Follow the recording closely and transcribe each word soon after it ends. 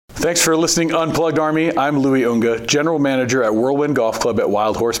Thanks for listening, Unplugged Army. I'm Louis Unga, General Manager at Whirlwind Golf Club at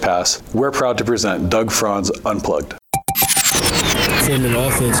Wild Horse Pass. We're proud to present Doug Franz Unplugged. Form an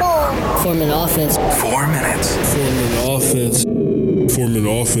offense. Form an offense. 4 minutes. Form an offense. Form an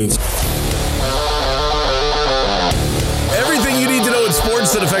offense. Everything you need to know in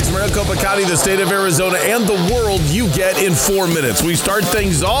sports that affects Maricopa County, the state of Arizona, and the world, you get in 4 minutes. We start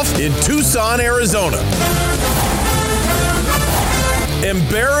things off in Tucson, Arizona.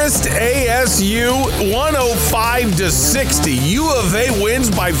 Embarrassed ASU 105-60. U of A wins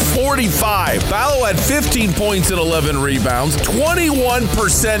by 45. Ballo had 15 points and 11 rebounds,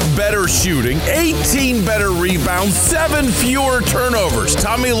 21% better shooting, 18 better rebounds, 7 fewer turnovers.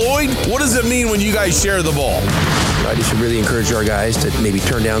 Tommy Lloyd, what does it mean when you guys share the ball? I just really encourage our guys to maybe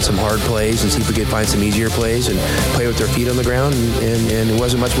turn down some hard plays and see if we could find some easier plays and play with their feet on the ground. And it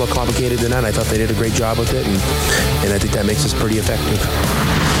wasn't much more complicated than that. I thought they did a great job with it, and I think that makes us pretty effective.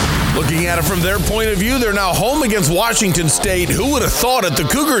 Looking at it from their point of view, they're now home against Washington State. Who would have thought it? The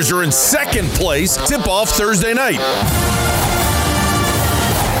Cougars are in second place. Tip-off Thursday night.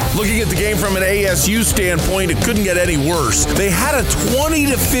 Looking at the game from an ASU standpoint, it couldn't get any worse. They had a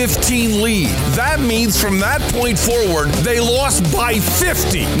 20-15 lead. That means from that point forward, they lost by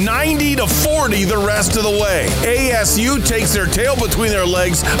 50, 90-40 the rest of the way. ASU takes their tail between their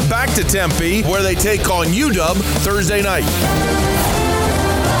legs back to Tempe, where they take on UW Thursday night.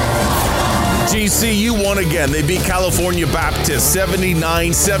 GCU won again. They beat California Baptist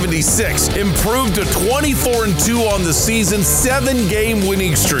 79-76. Improved to 24-2 on the season, 7-game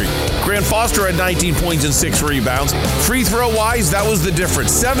winning streak. Grant Foster had 19 points and 6 rebounds. Free throw-wise, that was the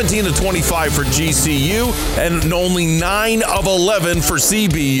difference. 17-25 for GCU and only 9 of 11 for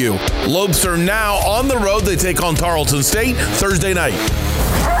CBU. Lopes are now on the road. They take on Tarleton State Thursday night.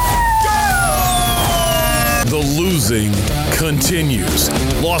 The losing continues.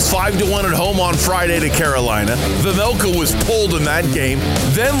 Lost 5-1 at home on Friday to Carolina. Vimilka was pulled in that game.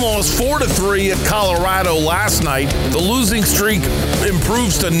 Then lost 4-3 at Colorado last night. The losing streak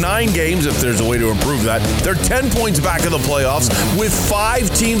improves to 9 games, if there's a way to improve that. They're 10 points back in the playoffs with 5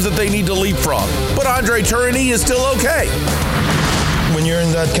 teams that they need to leapfrog. But Andre Tourigny is still okay. When you're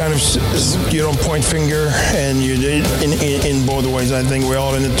in that kind of, you don't point finger, and you in both ways. I think we're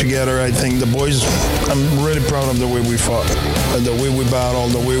all in it together. I think the boys, I'm really proud of the way we fought, the way we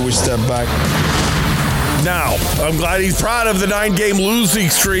battled, the way we stepped back. Now, I'm glad he's proud of the 9-game losing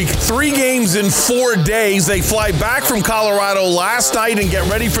streak. 3 games in 4 days. They fly back from Colorado last night and get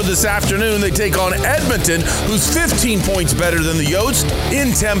ready for this afternoon. They take on Edmonton, who's 15 points better than the Yotes,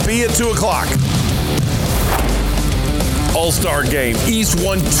 in Tempe at 2 o'clock. All-Star game. East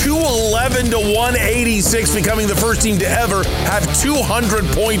won 211-186, becoming the first team to ever have 200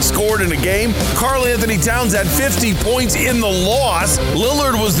 points scored in a game. Karl Anthony Towns had 50 points in the loss.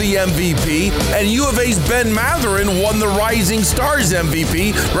 Lillard was the MVP, and U of A's Ben Matherin won the Rising Stars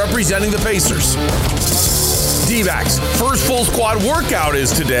MVP, representing the Pacers. DBACKS first full squad workout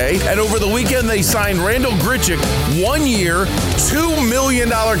is today, and over the weekend they signed Randall Grichuk, 1 year, $2 million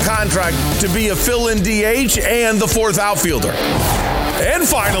contract to be a fill-in DH and the 4th outfielder. And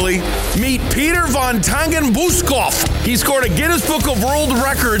finally, meet Peter von Tangenbuskov. He scored a Guinness Book of World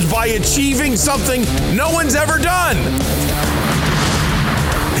Records by achieving something no one's ever done.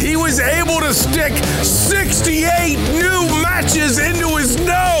 He was able to stick 68 new matches into his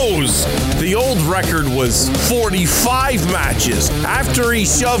nose. The old record was 45 matches. After he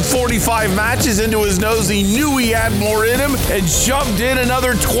shoved 45 matches into his nose, he knew he had more in him and shoved in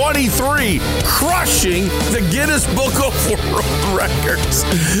another 23, crushing the Guinness Book of World Records.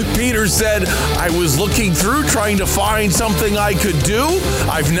 Peter said, I was looking through trying to find something I could do.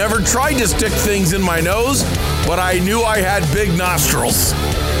 I've never tried to stick things in my nose, but I knew I had big nostrils.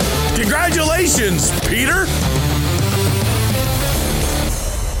 Congratulations, Peter.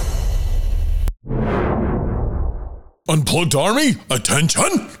 Unplugged Army,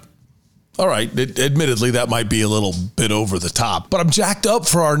 attention. All right, admittedly, that might be a little bit over the top, but I'm jacked up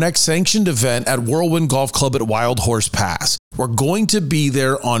for our next sanctioned event at Whirlwind Golf Club at Wild Horse Pass. We're going to be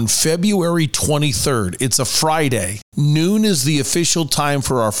there on February 23rd. It's a Friday. Noon is the official time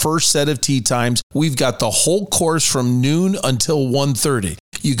for our first set of tee times. We've got the whole course from noon until 1:30.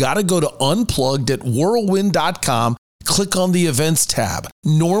 You got to go to unplugged@whirlwind.com. Click on the events tab.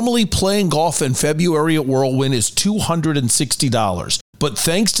 Normally playing golf in February at Whirlwind is $260. But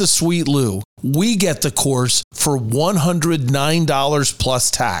thanks to Sweet Lou, we get the course for $109 plus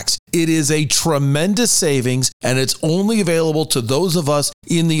tax. It is a tremendous savings, and it's only available to those of us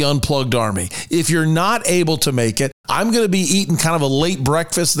in the Unplugged Army. If you're not able to make it, I'm going to be eating kind of a late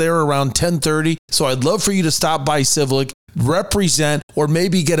breakfast there around 10:30, so I'd love for you to stop by Civic. represent, or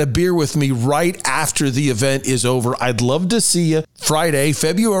maybe get a beer with me right after the event is over. I'd love to see you Friday,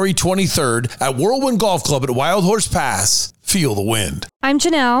 February 23rd at Whirlwind Golf Club at Wild Horse Pass. Feel the wind. I'm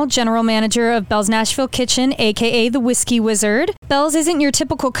Janelle, General Manager of Bell's Nashville Kitchen, a.k.a. the Whiskey Wizard. Bell's isn't your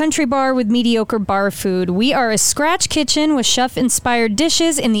typical country bar with mediocre bar food. We are a scratch kitchen with chef-inspired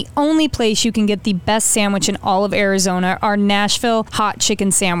dishes and the only place you can get the best sandwich in all of Arizona, our Nashville hot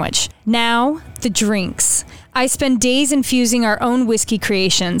chicken sandwich. Now, the drinks. I spend days infusing our own whiskey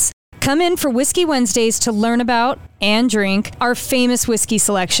creations. Come in for Whiskey Wednesdays to learn about and drink our famous whiskey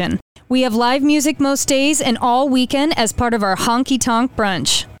selection. We have live music most days and all weekend as part of our Honky Tonk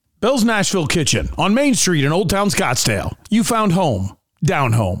Brunch. Bell's Nashville Kitchen on Main Street in Old Town Scottsdale. You found home,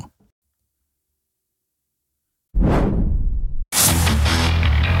 down home.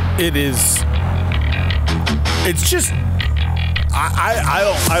 It's just,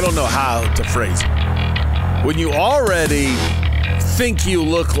 I don't know how to phrase it. When you already think you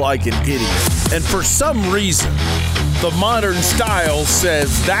look like an idiot, and for some reason, the modern style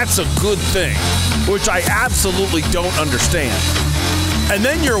says that's a good thing, which I absolutely don't understand. And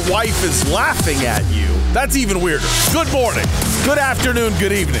then your wife is laughing at you. That's even weirder. Good morning, good afternoon,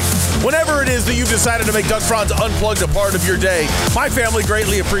 good evening. Whenever it is that you've decided to make Doug Franz Unplugged a part of your day, my family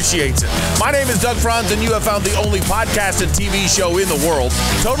greatly appreciates it. My name is Doug Franz, and you have found the only podcast and TV show in the world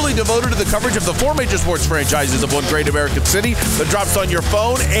totally devoted to the coverage of the four major sports franchises of one great American city that drops on your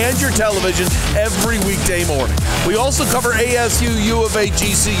phone and your television every weekday morning. We also cover ASU, U of A,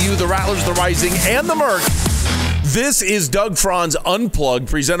 GCU, the Rattlers, the Rising, and the Merc. This is Doug Franz Unplugged,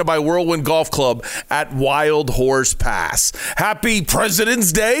 presented by Whirlwind Golf Club at Wild Horse Pass. Happy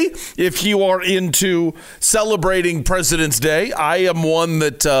President's Day if you are into celebrating President's Day. I am one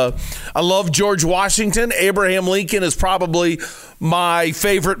that I love George Washington. Abraham Lincoln is probably my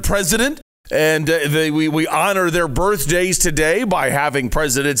favorite president. And we honor their birthdays today by having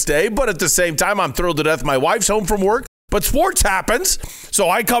President's Day. But at the same time, I'm thrilled to death my wife's home from work. But sports happens, so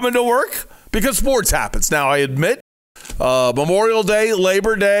I come into work because sports happens. Now, I admit, Memorial Day,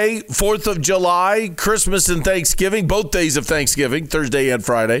 Labor Day, 4th of July, Christmas and Thanksgiving, both days of Thanksgiving, Thursday and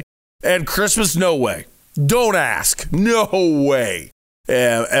Friday, and Christmas, no way. Don't ask. No way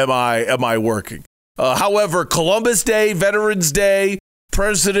am I working. However, Columbus Day, Veterans Day,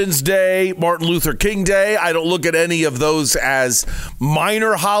 President's Day, Martin Luther King Day, I don't look at any of those as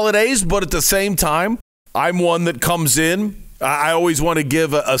minor holidays, but at the same time, I'm one that comes in. I always want to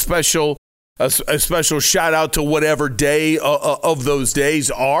give a special shout out to whatever day of those days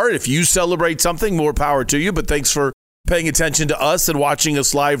are. If you celebrate something, more power to you. But thanks for paying attention to us and watching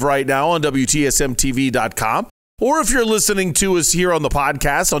us live right now on WTSMTV.com. Or if you're listening to us here on the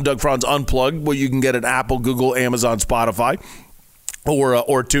podcast on Doug Franz Unplugged, where you can get at Apple, Google, Amazon, Spotify,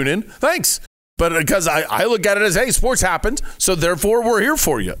 or tune in. Thanks. But because I look at it as, hey, sports happened, so therefore we're here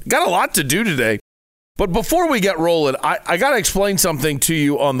for you. Got a lot to do today. But before we get rolling, I got to explain something to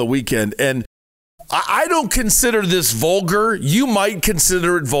you on the weekend. And I don't consider this vulgar. You might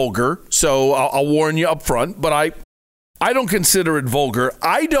consider it vulgar, so I'll warn you up front. But I don't consider it vulgar.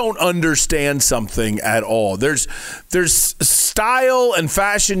 I don't understand something at all. There's style and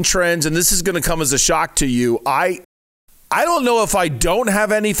fashion trends, and this is going to come as a shock to you. I don't know if I don't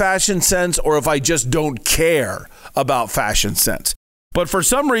have any fashion sense or if I just don't care about fashion sense. But for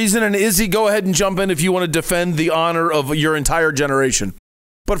some reason, and Izzy, go ahead and jump in if you want to defend the honor of your entire generation.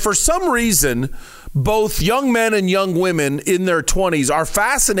 But for some reason, both young men and young women in their 20s are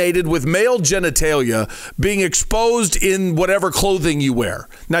fascinated with male genitalia being exposed in whatever clothing you wear.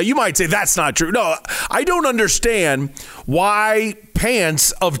 Now, you might say that's not true. No, I don't understand why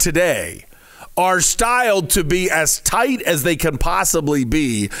pants of today are styled to be as tight as they can possibly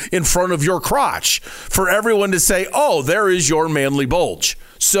be in front of your crotch for everyone to say, oh, there is your manly bulge.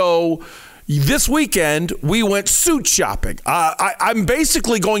 So this weekend, we went suit shopping. I'm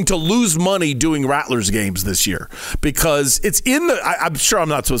basically going to lose money doing Rattlers games this year because it's in the, I'm sure I'm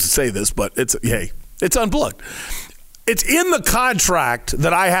not supposed to say this, but it's unplugged. It's in the contract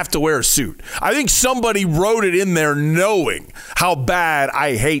that I have to wear a suit. I think somebody wrote it in there knowing how bad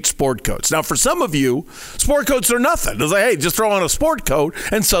I hate sport coats. Now, for some of you, sport coats are nothing. It's like, hey, just throw on a sport coat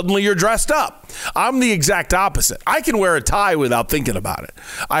and suddenly you're dressed up. I'm the exact opposite. I can wear a tie without thinking about it.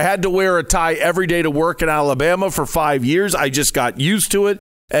 I had to wear a tie every day to work in Alabama for 5 years. I just got used to it.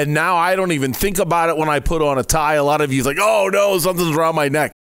 And now I don't even think about it when I put on a tie. A lot of you are like, oh, no, something's around my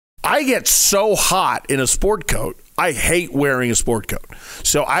neck. I get so hot in a sport coat, I hate wearing a sport coat.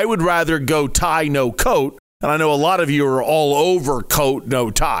 So I would rather go tie, no coat. And I know a lot of you are all over coat,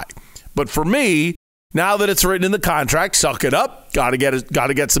 no tie. But for me, now that it's written in the contract, suck it up. Got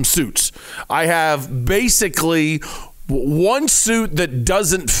to get some suits. I have basically one suit that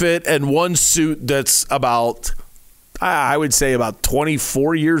doesn't fit and one suit that's about, I would say, about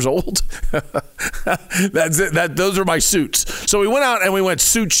 24 years old. That's it. Those are my suits. So we went out and we went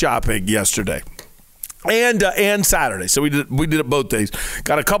suit shopping yesterday and Saturday. So we did it both days.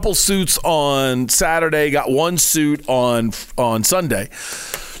 Got a couple suits on Saturday. Got one suit on Sunday.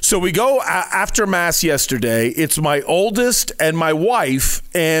 So we go after Mass yesterday. It's my oldest and my wife,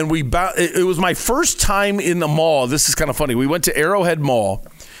 and it was my first time in the mall. This is kind of funny. We went to Arrowhead Mall.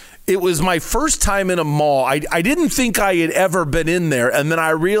 It was my first time in a mall. I didn't think I had ever been in there, and then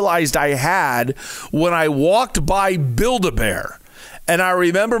I realized I had when I walked by Build-A-Bear. And I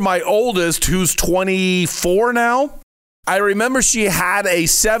remember my oldest, who's 24 now, I remember she had a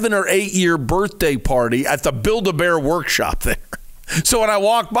 7 or 8 year birthday party at the Build-A-Bear workshop there. So when I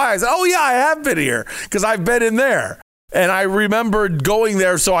walked by, I said, oh, yeah, I have been here because I've been in there. And I remembered going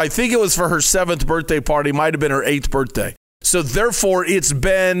there. So I think it was for her 7th birthday party. Might have been her 8th birthday. So therefore, it's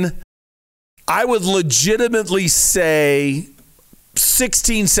been, I would legitimately say,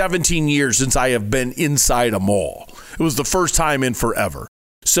 16, 17 years since I have been inside a mall. It was the first time in forever.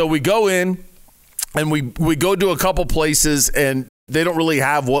 So we go in and we go to a couple places and they don't really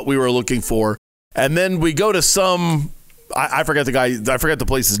have what we were looking for. And then we go to some, I forget the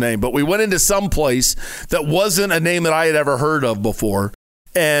place's name, but we went into some place that wasn't a name that I had ever heard of before.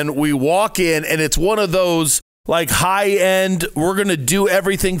 And we walk in and it's one of those like high end, we're going to do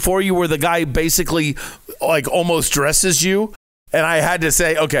everything for you, where the guy basically like almost dresses you. And I had to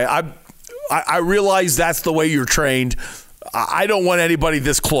say, okay, I realize that's the way you're trained. I don't want anybody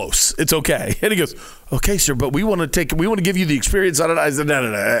this close. It's okay. And he goes, okay, sir, but we want to give you the experience on it. I said,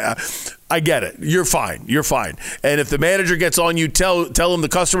 no. I get it. You're fine. And if the manager gets on you, tell him the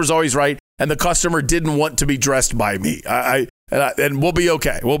customer's always right. And the customer didn't want to be dressed by me. And we'll be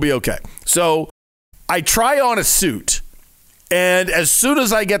okay. So I try on a suit. And as soon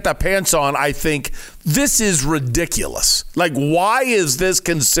as I get the pants on, I think, this is ridiculous. Like, why is this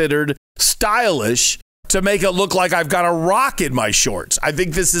considered stylish to make it look like I've got a rock in my shorts? I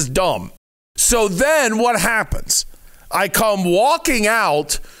think this is dumb. So then what happens? I come walking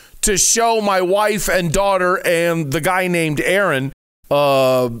out to show my wife and daughter and the guy named Aaron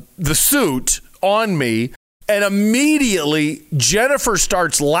the suit on me, and immediately Jennifer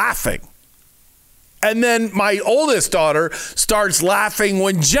starts laughing. And then my oldest daughter starts laughing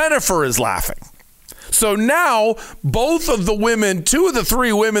when Jennifer is laughing. So now both of the women, 2 of the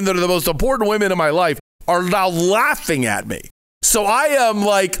 3 women that are the most important women in my life, are now laughing at me. So I am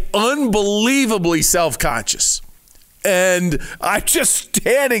like unbelievably self-conscious. And I'm just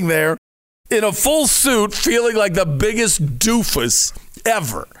standing there in a full suit feeling like the biggest doofus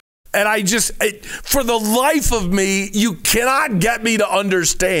ever. And for the life of me, you cannot get me to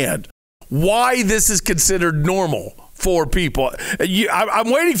understand why this is considered normal for people. I'm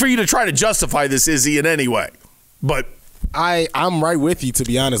waiting for you to try to justify this, Izzy, in any way. But I'm right with you, to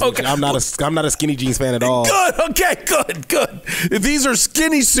be honest. Okay. I'm not a skinny jeans fan at all. Good. Okay. Good. These are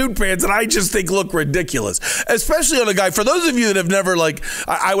skinny suit pants that I just think look ridiculous, especially on a guy. For those of you that have never,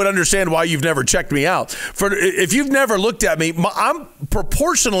 I would understand why you've never checked me out. If you've never looked at me,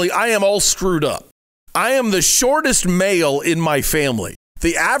 I am all screwed up. I am the shortest male in my family.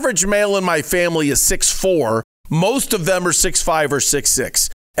 The average male in my family is 6'4". Most of them are 6'5" or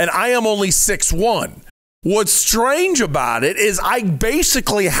 6'6", and I am only 6'1". What's strange about it is I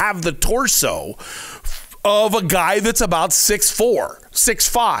basically have the torso of a guy that's about 6'4",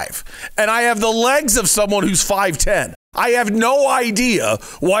 6'5", and I have the legs of someone who's 5'10". I have no idea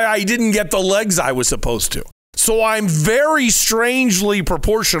why I didn't get the legs I was supposed to. So I'm very strangely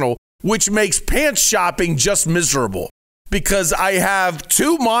proportional, which makes pants shopping just miserable. Because I have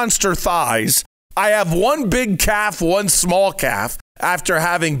 2 monster thighs. I have 1 big calf, 1 small calf after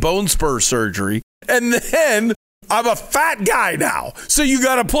having bone spur surgery. And then I'm a fat guy now. So you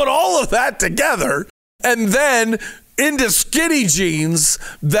got to put all of that together and then into skinny jeans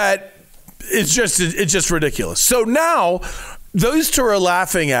that it's just ridiculous. So now those 2 are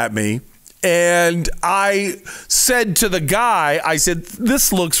laughing at me. And I said to the guy, I said,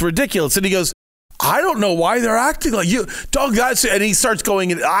 this looks ridiculous. And he goes, I don't know why they're acting like you. Dog, and he starts going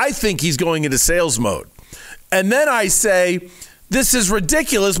in. I think he's going into sales mode. And then I say, this is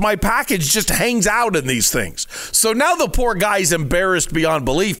ridiculous. My package just hangs out in these things. So now the poor guy's embarrassed beyond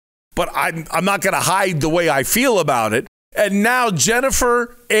belief, but I'm not going to hide the way I feel about it. And now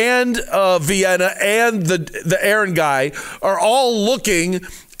Jennifer and Vienna and the Aaron guy are all looking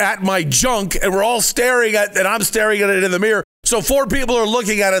at my junk, and we're all staring at, and I'm staring at it in the mirror. So 4 people are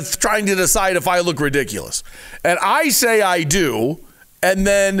looking at it, trying to decide if I look ridiculous. And I say I do. And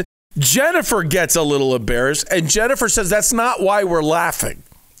then Jennifer gets a little embarrassed, and Jennifer says, that's not why we're laughing.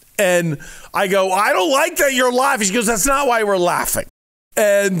 And I go, I don't like that you're laughing. She goes, that's not why we're laughing.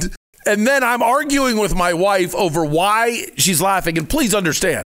 And then I'm arguing with my wife over why she's laughing. And please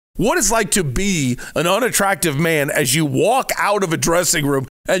understand what it's like to be an unattractive man as you walk out of a dressing room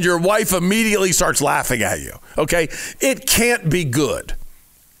and your wife immediately starts laughing at you. Okay? It can't be good.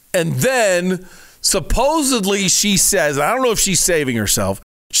 And then supposedly she says, I don't know if she's saving herself.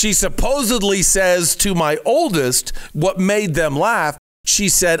 She supposedly says to my oldest, what made them laugh, she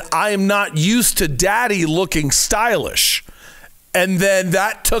said, I am not used to daddy looking stylish. And then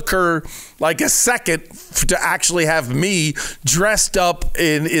that took her like a second to actually have me dressed up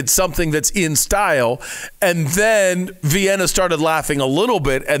in something that's in style. And then Vienna started laughing a little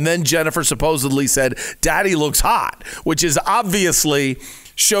bit. And then Jennifer supposedly said, daddy looks hot, which is obviously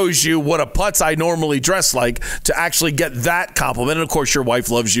shows you what a putz I normally dress like to actually get that compliment. And of course, your wife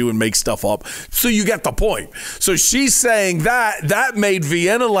loves you and makes stuff up. So you get the point. So she's saying that made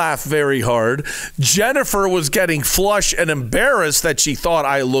Vienna laugh very hard. Jennifer was getting flush and embarrassed that she thought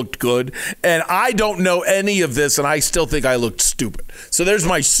I looked good. And I don't know any of this, and I still think I looked stupid. So there's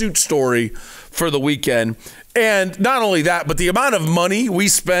my suit story for the weekend. And not only that, but the amount of money we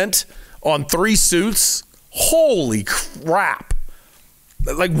spent on 3 suits, holy crap.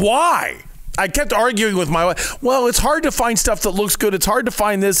 Like, why? I kept arguing with my wife. Well, it's hard to find stuff that looks good. It's hard to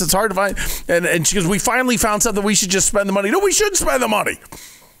find this. It's hard to find. And she goes, we finally found something. We should just spend the money. No, we shouldn't spend the money.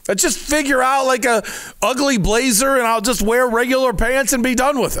 Let's just figure out like a ugly blazer and I'll just wear regular pants and be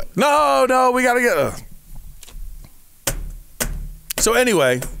done with it. No, we got to get. So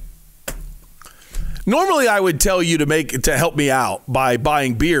anyway, normally I would tell you to help me out by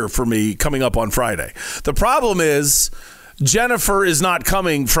buying beer for me coming up on Friday. The problem is, Jennifer is not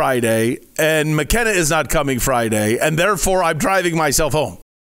coming Friday, and McKenna is not coming Friday, and therefore I'm driving myself home.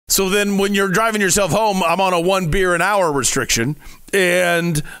 So then when you're driving yourself home, I'm on a 1 beer an hour restriction,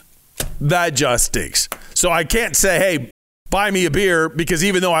 and that just stinks. So I can't say, hey, buy me a beer, because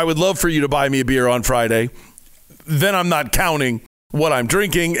even though I would love for you to buy me a beer on Friday, then I'm not counting what I'm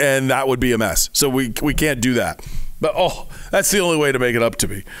drinking, and that would be a mess. So we can't do that. But, that's the only way to make it up to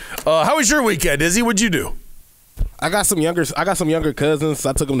me. How was your weekend, Izzy? What'd you do? I got some younger cousins.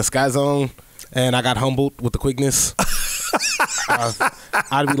 I took them to Sky Zone, and I got humbled with the quickness.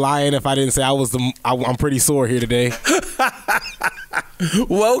 I'd be lying if I didn't say I'm pretty sore here today.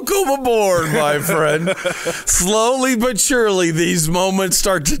 Welcome aboard, my friend. Slowly but surely, these moments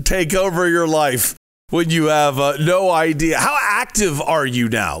start to take over your life when you have no idea. How active are you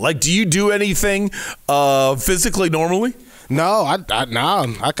now? Like, do you do anything physically normally? No, I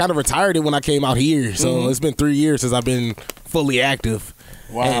kind of retired it when I came out here. So It's been 3 years since I've been fully active.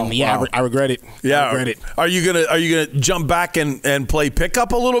 Wow. And wow. I regret it. Yeah. I regret it. Are you gonna jump back and play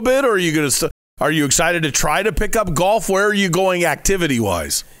pickup a little bit, or are you excited to try to pick up golf? Where are you going activity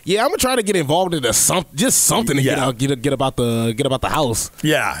wise? Yeah, I'm gonna try to get involved in something to get about the house.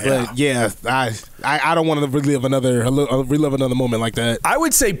 Yeah. But I don't want to relive another moment like that. I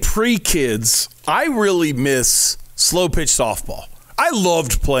would say pre-kids, I really miss slow pitch softball. I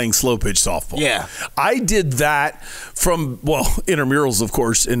loved playing slow pitch softball. Yeah. I did that from, intramurals, of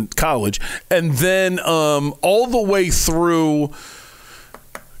course, in college. And then all the way through,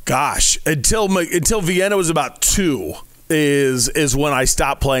 until Vienna was about 2 is when I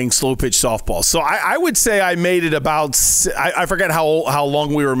stopped playing slow pitch softball. So I would say I made it about, I forget how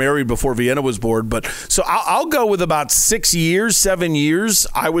long we were married before Vienna was born, but so I'll go with about 7 years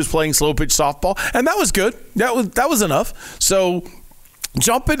I was playing slow pitch softball, and that was good. That was enough. So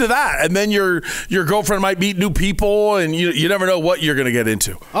jump into that, and then your girlfriend might meet new people, and you never know what you're going to get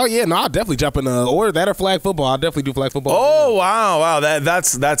into. Oh yeah, no, I'll definitely jump in or flag football. I'll definitely do flag football. Oh wow,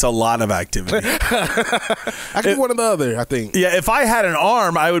 that's a lot of activity. I could do one or the other, I think. Yeah, if I had an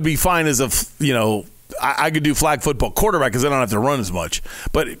arm, I would be fine as I could do flag football quarterback because I don't have to run as much.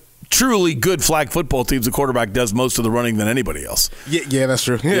 But truly good flag football teams, the quarterback does most of the running than anybody else. Yeah, that's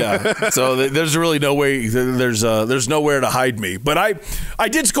true. Yeah. So there's really no way. There's nowhere to hide me. But I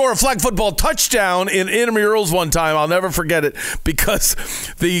did score a flag football touchdown in intramurals one time. I'll never forget it because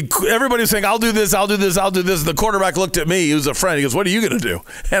everybody was saying, I'll do this. The quarterback looked at me. He was a friend. He goes, what are you going to do?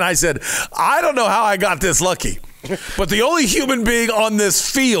 And I said, I don't know how I got this lucky. But the only human being on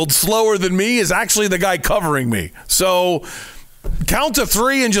this field slower than me is actually the guy covering me. So Count to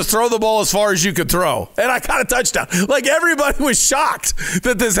 3 and just throw the ball as far as you could throw. And I got a touchdown. Like, everybody was shocked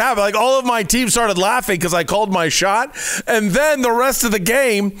that this happened. Like, all of my team started laughing because I called my shot. And then the rest of the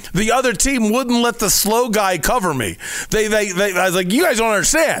game, the other team wouldn't let the slow guy cover me. I was like, you guys don't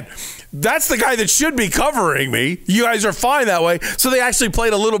understand. That's the guy that should be covering me. You guys are fine that way. So they actually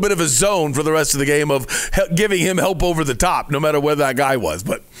played a little bit of a zone for the rest of the game of giving him help over the top, no matter where that guy was.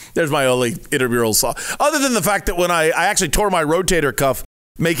 But there's my only intramural saw. Other than the fact that when I actually tore my rotator cuff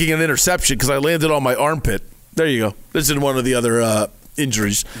making an interception because I landed on my armpit. There you go. This is one of the other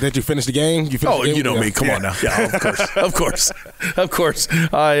injuries. Did you finish the game? You know me. Come on now. Yeah, of course.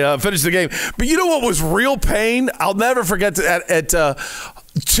 I finished the game. But you know what was real pain? I'll never forget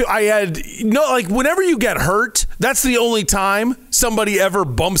whenever you get hurt, that's the only time somebody ever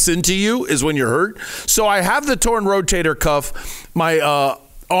bumps into you is when you're hurt. So I have the torn rotator cuff, my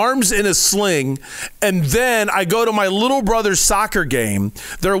arms in a sling, and then I go to my little brother's soccer game.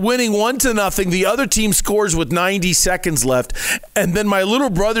 They're winning 1-0. The other team scores with 90 seconds left, and then my little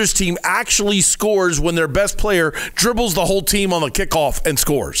brother's team actually scores when their best player dribbles the whole team on the kickoff and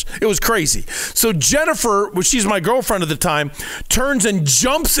scores. It was crazy. So Jennifer, she's my girlfriend at the time, turns and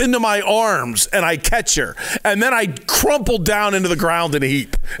jumps into my arms, and I catch her, and then I crumpled down into the ground in a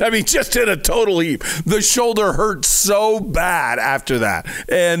heap. I mean, just in a total heap. The shoulder hurt so bad after that.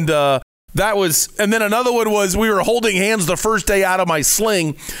 And then another one was we were holding hands the first day out of my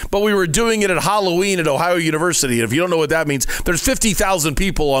sling, but we were doing it at Halloween at Ohio University. And if you don't know what that means, there's 50,000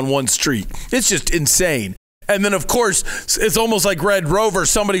 people on one street. It's just insane. And then, of course, it's almost like Red Rover.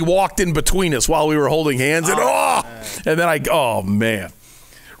 Somebody walked in between us while we were holding hands. Oh, man.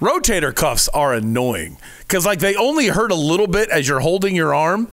 Rotator cuffs are annoying because, like, they only hurt a little bit as you're holding your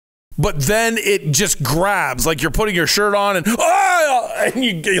arm. But then it just grabs, like you're putting your shirt on and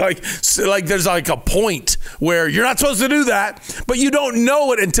you like there's like a point where you're not supposed to do that, but you don't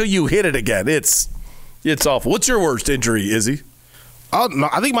know it until you hit it again. It's awful. What's your worst injury, Izzy? Oh, no,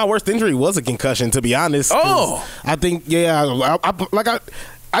 I think my worst injury was a concussion, to be honest. Oh. I think,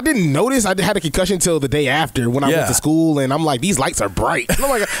 I didn't notice I had a concussion until the day after when I went to school, and I'm like, these lights are bright. And I'm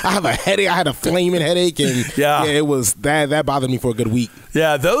like, I have a headache. I had a flaming headache, and it was that bothered me for a good week.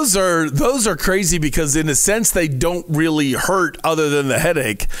 Yeah, those are crazy because in a sense they don't really hurt other than the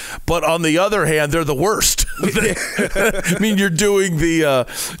headache, but on the other hand, they're the worst. I mean, you're doing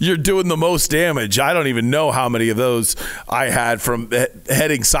the most damage. I don't even know how many of those I had from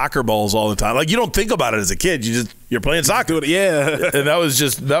heading soccer balls all the time. Like, you don't think about it as a kid. You're playing soccer. Yeah. And that was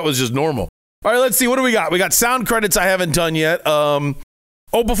just normal. All right, let's see. What do we got? We got sound credits I haven't done yet.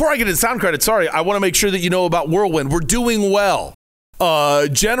 Before I get into sound credits, sorry, I want to make sure that you know about Whirlwind. We're doing well.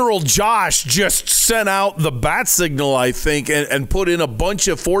 General Josh just sent out the bat signal, I think, and put in a bunch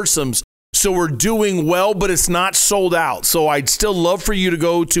of foursomes. So we're doing well, but it's not sold out. So I'd still love for you to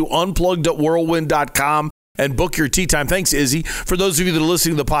go to unplugged.whirlwind.com and book your tea time. Thanks, Izzy. For those of you that are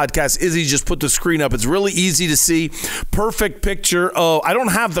listening to the podcast, Izzy just put the screen up. It's really easy to see. Perfect picture of, I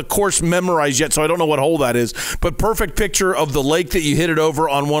don't have the course memorized yet, so I don't know what hole that is, but perfect picture of the lake that you hit it over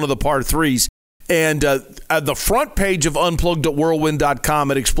on one of the par threes. And at the front page of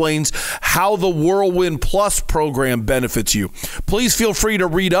unplugged.whirlwind.com, it explains how the Whirlwind Plus program benefits you. Please feel free to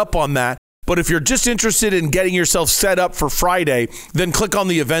read up on that. But if you're just interested in getting yourself set up for Friday, then click on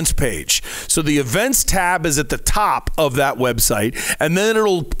the events page. So the events tab is at the top of that website, and then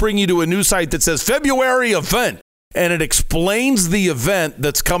it'll bring you to a new site that says February event, and it explains the event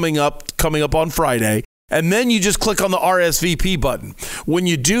that's coming up on Friday. And then you just click on the RSVP button. When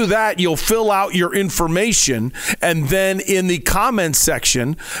you do that, you'll fill out your information. And then in the comments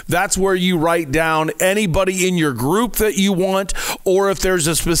section, that's where you write down anybody in your group that you want, or if there's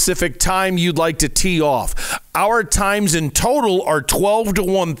a specific time you'd like to tee off. Our times in total are 12 to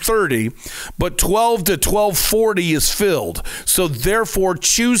 1:30, but 12 to 12:40 is filled. So therefore,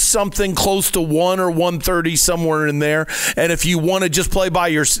 choose something close to 1 or 1:30, somewhere in there. And if you want to just play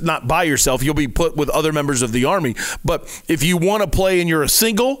not by yourself, you'll be put with other members of the Army. But if you want to play and you're a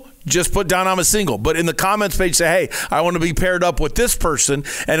single, just put down I'm a single. But in the comments page, say, hey, I want to be paired up with this person.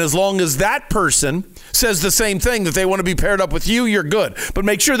 And as long as that person says the same thing, that they want to be paired up with you, you're good. But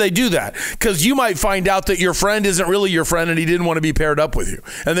make sure they do that, because you might find out that your friend isn't really your friend and he didn't want to be paired up with you.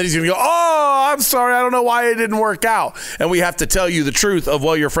 And then he's going to go, oh, I'm sorry, I don't know why it didn't work out. And we have to tell you the truth of,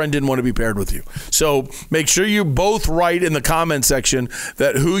 well, your friend didn't want to be paired with you. So make sure you both write in the comment section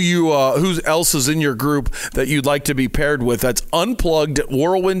that who else is in your group that you'd like to be paired with. That's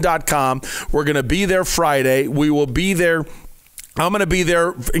unplugged@whirlwind.com. We're going to be there Friday. We will be there. I'm going to be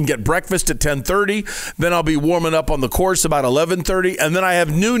there and get breakfast at 10:30. Then I'll be warming up on the course about 11:30. And then I have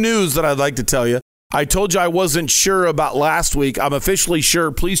new news that I'd like to tell you. I told you I wasn't sure about last week. I'm officially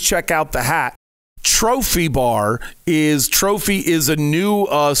sure. Please check out the hat. Trophy is a new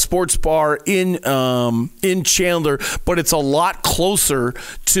sports bar in Chandler, but it's a lot closer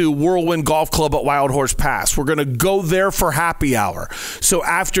to Whirlwind Golf Club at Wild Horse Pass. We're going to go there for happy hour. So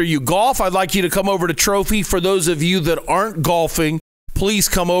after you golf, I'd like you to come over to Trophy. For those of you that aren't golfing, please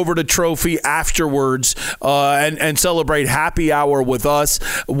come over to Trophy afterwards and celebrate happy hour with us.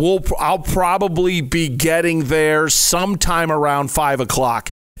 I'll probably be getting there sometime around 5 o'clock.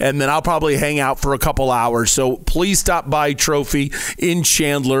 And then I'll probably hang out for a couple hours. So please stop by Trophy in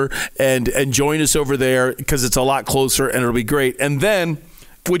Chandler and join us over there because it's a lot closer and it'll be great. And then,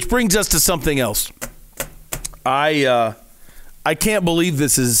 which brings us to something else. I can't believe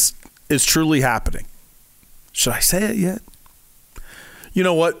this is truly happening. Should I say it yet? You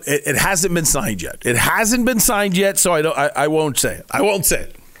know what? It hasn't been signed yet. It hasn't been signed yet, so I won't say it. I won't say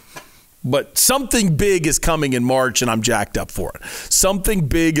it. But something big is coming in March, and I'm jacked up for it. Something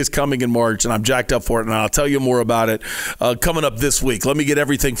big is coming in March, and I'm jacked up for it, and I'll tell you more about it coming up this week. Let me get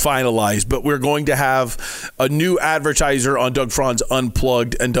everything finalized. But we're going to have a new advertiser on Doug Franz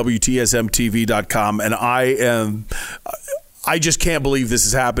Unplugged and WTSMTV.com, and I just can't believe this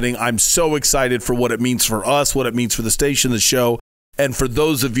is happening. I'm so excited for what it means for us, what it means for the station, the show, and for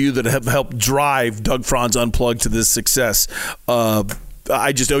those of you that have helped drive Doug Franz Unplugged to this success.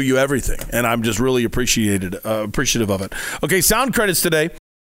 I just owe you everything, and I'm just really appreciative of it. Okay, sound credits today.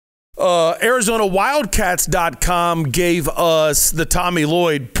 ArizonaWildcats.com gave us the Tommy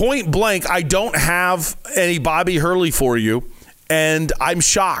Lloyd. Point blank, I don't have any Bobby Hurley for you, and I'm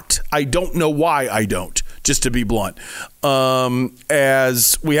shocked. I don't know why I don't, just to be blunt.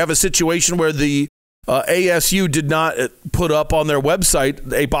 As we have a situation where the ASU did not put up on their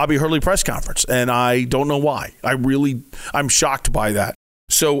website a Bobby Hurley press conference, and I don't know why. I'm shocked by that.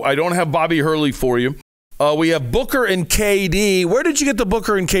 So I don't have Bobby Hurley for you. We have Booker and KD. Where did you get the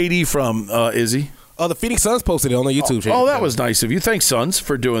Booker and KD from, Izzy? The Phoenix Suns posted it on their YouTube channel. Oh, that was nice of you. Thanks, Suns,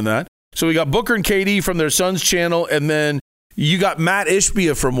 for doing that. So we got Booker and KD from their Suns channel, and then you got Matt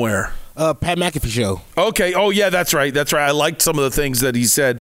Ishbia from where? Pat McAfee Show. Okay. Oh, yeah, that's right. I liked some of the things that he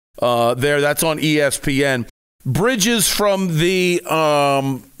said. There, that's on ESPN. Bridges from the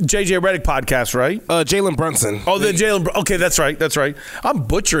JJ Redick podcast, right? Jalen Brunson. Oh, the Jalen. Okay, that's right. I'm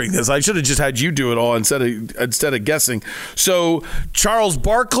butchering this. I should have just had you do it all instead of guessing. So Charles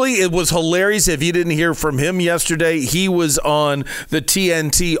Barkley, it was hilarious. If you didn't hear from him yesterday, he was on the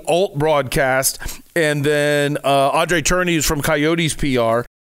TNT Alt broadcast, and then Andre Turney is from Coyotes PR,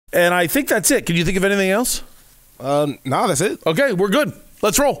 and I think that's it. Can you think of anything else? No, that's it. Okay, we're good.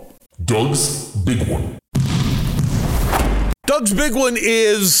 Let's roll. Doug's Big One. Doug's Big One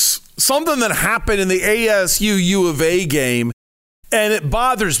is something that happened in the ASU U of A game, and it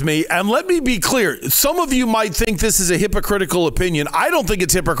bothers me. And let me be clear. Some of you might think this is a hypocritical opinion. I don't think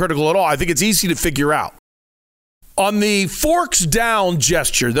it's hypocritical at all. I think it's easy to figure out. On the forks down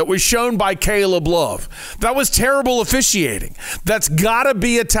gesture that was shown by Caleb Love, that was terrible officiating. That's got to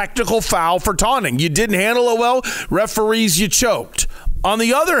be a technical foul for taunting. You didn't handle it well. Referees, you choked. On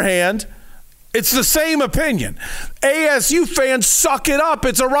the other hand, it's the same opinion. ASU fans, suck it up.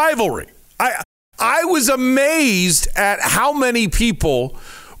 It's a rivalry. I was amazed at how many people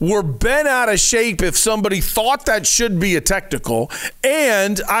were bent out of shape if somebody thought that should be a technical.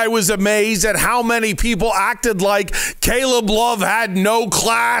 And I was amazed at how many people acted like Caleb Love had no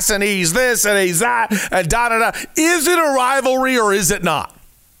class and he's this and he's that and da-da-da. Is it a rivalry or is it not?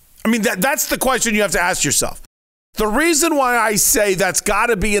 I mean, that's the question you have to ask yourself. The reason why I say that's got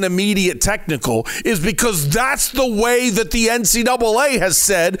to be an immediate technical is because that's the way that the NCAA has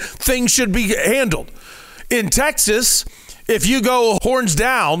said things should be handled. In Texas, if you go horns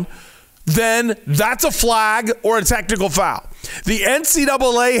down, then that's a flag or a technical foul. The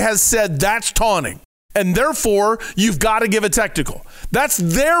NCAA has said that's taunting, and therefore you've got to give a technical. That's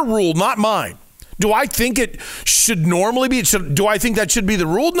their rule, not mine. Do I think it should normally be? Do I think that should be the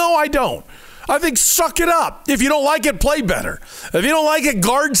rule? No, I don't. I think suck it up. If you don't like it, play better. If you don't like it,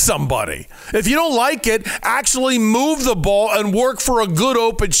 guard somebody. If you don't like it, actually move the ball and work for a good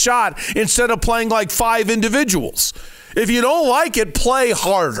open shot instead of playing like 5 individuals. If you don't like it, play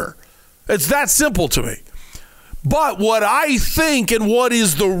harder. It's that simple to me. But what I think and what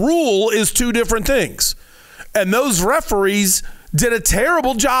is the rule is 2 different things. And those referees did a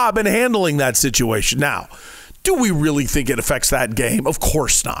terrible job in handling that situation. Now, do we really think it affects that game? Of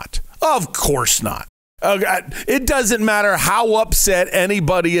course not. Of course not. It doesn't matter how upset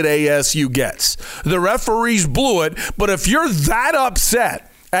anybody at ASU gets. The referees blew it, but if you're that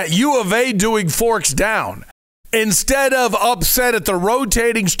upset at U of A doing forks down, instead of upset at the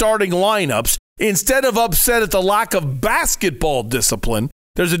rotating starting lineups, instead of upset at the lack of basketball discipline.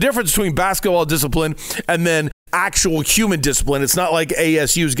 There's a difference between basketball discipline and then actual human discipline. It's not like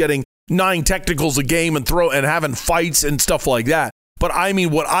ASU's getting 9 technicals a game and having fights and stuff like that. But I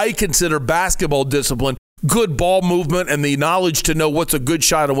mean what I consider basketball discipline, good ball movement and the knowledge to know what's a good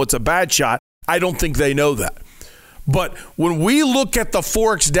shot and what's a bad shot. I don't think they know that. But when we look at the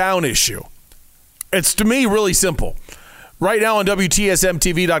forks down issue, it's to me really simple. Right now on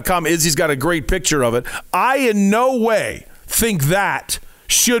WTSMTV.com, Izzy's got a great picture of it. I in no way think that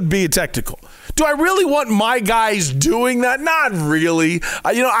should be a technical. Do I really want my guys doing that? Not really.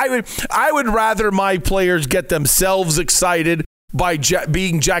 I would rather my players get themselves excited by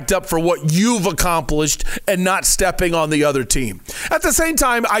being jacked up for what you've accomplished and not stepping on the other team. At the same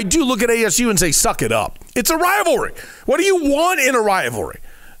time, I do look at ASU and say, suck it up. It's a rivalry. What do you want in a rivalry?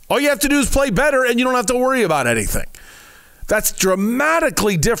 All you have to do is play better and you don't have to worry about anything. That's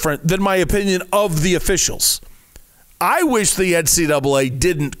dramatically different than my opinion of the officials. I wish the NCAA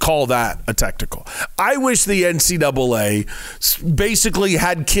didn't call that a technical. I wish the NCAA basically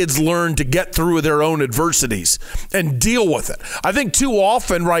had kids learn to get through their own adversities and deal with it. I think too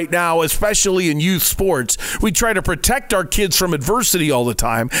often right now, especially in youth sports, we try to protect our kids from adversity all the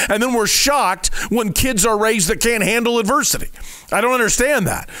time, and then we're shocked when kids are raised that can't handle adversity. I don't understand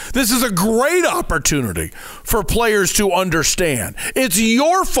that. This is a great opportunity for players to understand. It's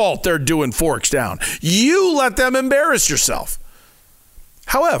your fault they're doing forks down. You let them embarrass yourself.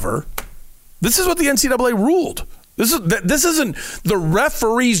 However, this is what the NCAA ruled. This isn't the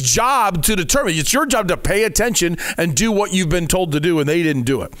referee's job to determine. It's your job to pay attention and do what you've been told to do, and they didn't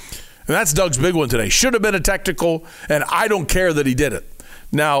do it. And that's Doug's big one today. Should have been a technical, and I don't care that he did it.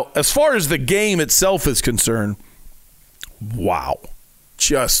 Now, as far as the game itself is concerned, wow.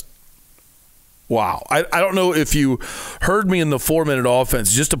 Just wow. I don't know if you heard me in the 4-minute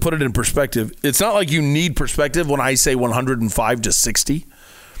offense. Just to put it in perspective, it's not like you need perspective when I say 105-60.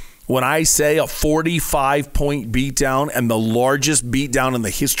 When I say a 45-point beatdown and the largest beatdown in the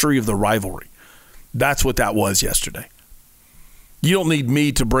history of the rivalry, that's what that was yesterday. You don't need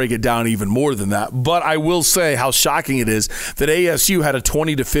me to break it down even more than that. But I will say how shocking it is that ASU had a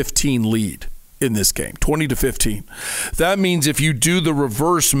 20-15 lead in this game, 20-15. That means if you do the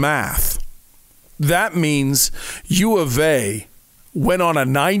reverse math, that means U of A went on a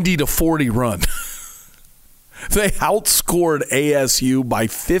 90-40 run. They outscored ASU by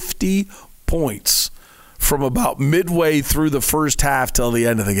 50 points from about midway through the first half till the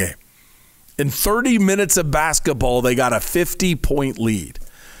end of the game. In 30 minutes of basketball, they got a 50-point lead.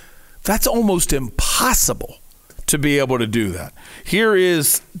 That's almost impossible to be able to do that. Here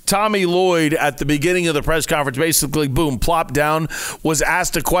is Tommy Lloyd at the beginning of the press conference, basically, boom, plopped down, was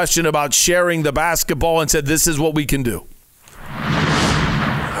asked a question about sharing the basketball and said, this is what we can do.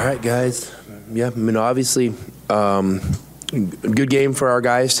 All right, guys. Yeah, I mean, obviously, good game for our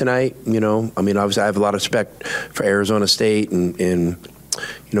guys tonight. Obviously, I have a lot of respect for Arizona State and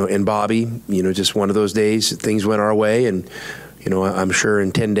Bobby. Just one of those days, things went our way, and I'm sure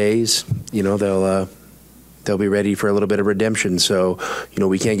in 10 days, they'll be ready for a little bit of redemption. So,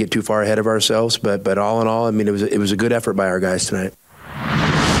 we can't get too far ahead of ourselves. But all in all, I mean, it was a good effort by our guys tonight.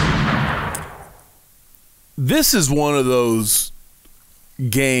 This is one of those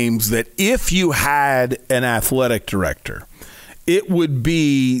games that if you had an athletic director, it would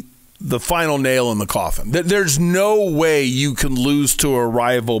be the final nail in the coffin. There's no way you can lose to a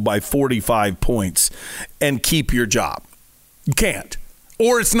rival by 45 points and keep your job. You can't.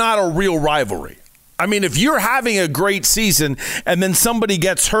 Or it's not a real rivalry. I mean, if you're having a great season and then somebody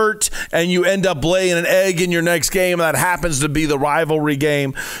gets hurt and you end up laying an egg in your next game, that happens to be the rivalry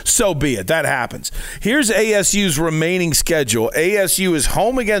game, so be it. That happens. Here's ASU's remaining schedule. ASU is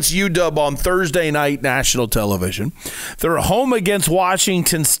home against UW on Thursday night, national television. They're home against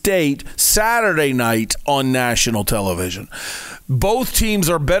Washington State Saturday night on national television. Both teams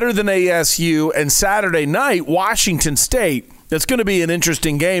are better than ASU, and Saturday night, Washington State, it's going to be an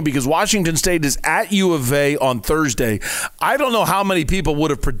interesting game because Washington State is at U of A on Thursday. I don't know how many people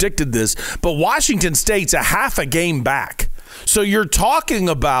would have predicted this, but Washington State's a half a game back. So you're talking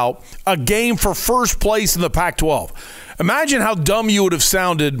about a game for first place in the Pac-12. Imagine how dumb you would have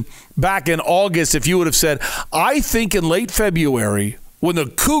sounded back in August if you would have said, I think in late February, when the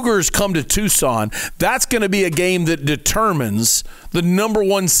Cougars come to Tucson, that's going to be a game that determines the number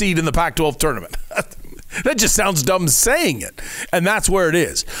one seed in the Pac-12 tournament. That just sounds dumb saying it. And that's where it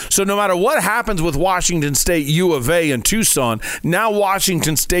is. So no matter what happens with Washington State, U of A, and Tucson, now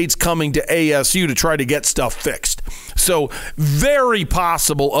Washington State's coming to ASU to try to get stuff fixed. So very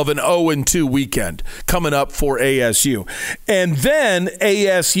possible of an 0-2 weekend coming up for ASU. And then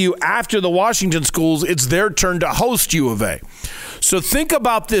ASU, after the Washington schools, it's their turn to host U of A. So think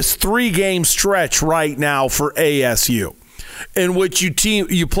about this 3-game stretch right now for ASU, in which you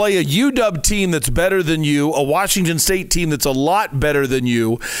play a UW team that's better than you, a Washington State team that's a lot better than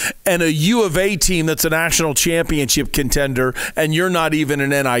you, and a U of A team that's a national championship contender, and you're not even an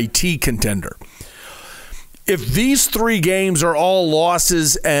NIT contender. If these 3 games are all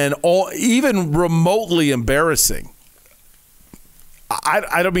losses and all even remotely embarrassing,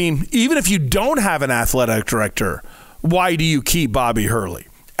 I don't mean, even if you don't have an athletic director, why do you keep Bobby Hurley?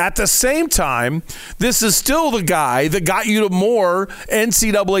 At the same time, this is still the guy that got you to more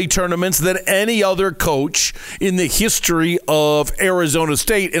NCAA tournaments than any other coach in the history of Arizona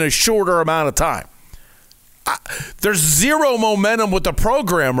State in a shorter amount of time. There's zero momentum with the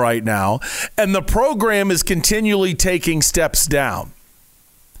program right now, and the program is continually taking steps down.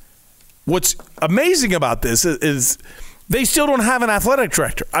 What's amazing about this is they still don't have an athletic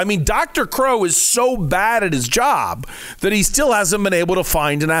director. I mean, Dr. Crow is so bad at his job that he still hasn't been able to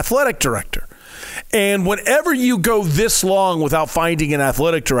find an athletic director. And whenever you go this long without finding an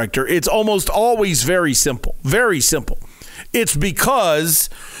athletic director, it's almost always very simple. Very simple. It's because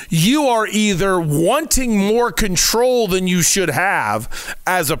you are either wanting more control than you should have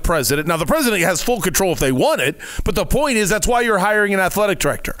as a president. Now, the president has full control if they want it, but the point is that's why you're hiring an athletic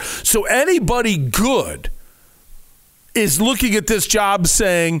director. So anybody good is looking at this job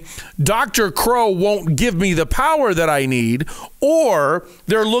saying, Dr. Crow won't give me the power that I need, or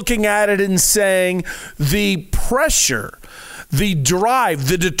they're looking at it and saying the pressure, the drive,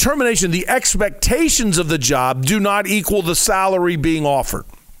 the determination, the expectations of the job do not equal the salary being offered.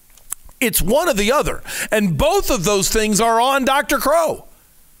 It's one or the other. And both of those things are on Dr. Crow.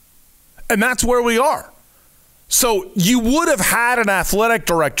 And that's where we are. So you would have had an athletic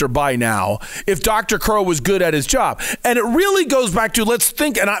director by now if Dr. Crow was good at his job. And it really goes back to, let's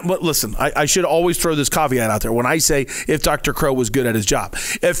think, and listen, I should always throw this caveat out there when I say if Dr. Crow was good at his job.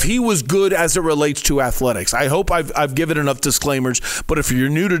 If he was good as it relates to athletics, I hope I've given enough disclaimers, but if you're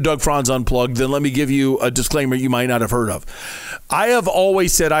new to Doug Franz Unplugged, then let me give you a disclaimer you might not have heard of. I have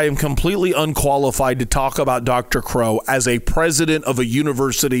always said I am completely unqualified to talk about Dr. Crow as a president of a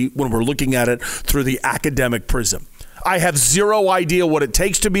university when we're looking at it through the academic prism. I have zero idea what it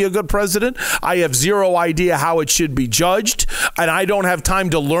takes to be a good president. I have zero idea how it should be judged, and I don't have time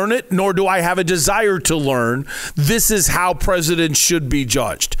to learn it, nor do I have a desire to learn. This is how presidents should be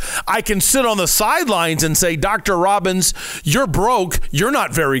judged. I can sit on the sidelines and say, Dr. Robbins, you're broke. You're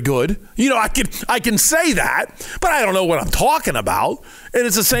not very good. You know, I can say that, but I don't know what I'm talking about. And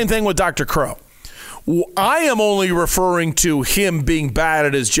it's the same thing with Dr. Crow. I am only referring to him being bad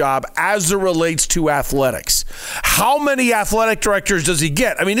at his job as it relates to athletics. How many athletic directors does he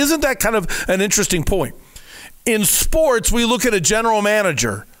get? I mean, isn't that kind of an interesting point? In sports, we look at a general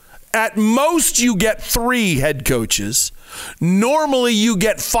manager. At most, you get 3 head coaches. Normally, you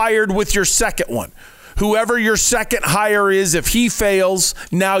get fired with your second one. Whoever your second hire is, if he fails,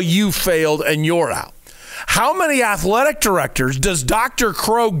 now you failed and you're out. How many athletic directors does Dr.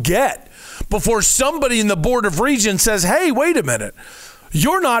 Crow get before somebody in the Board of Regents says, hey, wait a minute,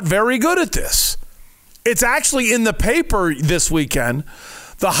 you're not very good at this? It's actually in the paper this weekend.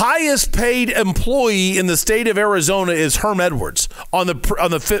 The highest paid employee in the state of Arizona is Herm Edwards on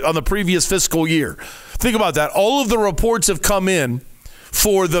the previous fiscal year. Think about that. All of the reports have come in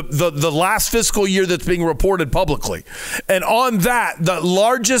for the last fiscal year that's being reported publicly. And on that, the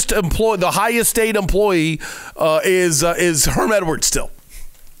largest employee, the highest state employee is Herm Edwards still.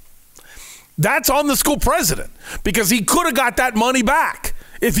 That's on the school president because he could have got that money back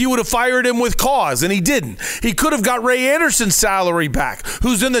if he would have fired him with cause, and he didn't. He could have got Ray Anderson's salary back,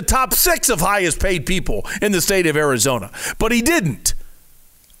 who's in the top 6 of highest paid people in the state of Arizona, but he didn't.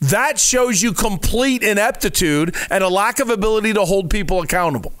 That shows you complete ineptitude and a lack of ability to hold people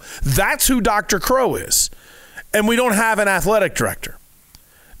accountable. That's who Dr. Crow is, and we don't have an athletic director.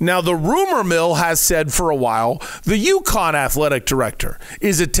 Now, the rumor mill has said for a while the UConn athletic director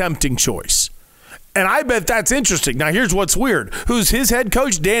is a tempting choice. And I bet that's interesting. Now, here's what's weird. Who's his head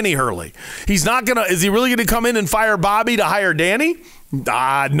coach? Danny Hurley. Is he really going to come in and fire Bobby to hire Danny?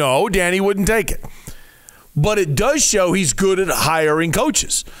 No, Danny wouldn't take it. But it does show he's good at hiring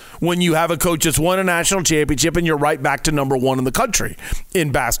coaches. When you have a coach that's won a national championship and you're right back to number 1 in the country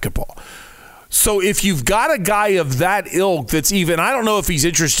in basketball. So if you've got a guy of that ilk that's even, I don't know if he's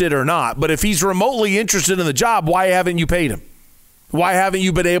interested or not, but if he's remotely interested in the job, why haven't you paid him? Why haven't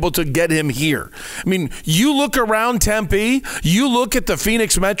you been able to get him here? I mean, you look around Tempe, you look at the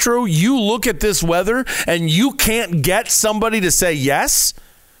Phoenix Metro, you look at this weather, and you can't get somebody to say yes?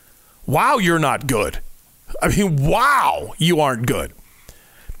 Wow, you're not good. I mean, wow, you aren't good.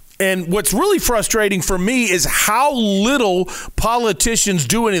 And what's really frustrating for me is how little politicians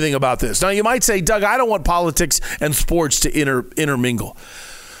do anything about this. Now, you might say, Doug, I don't want politics and sports to intermingle.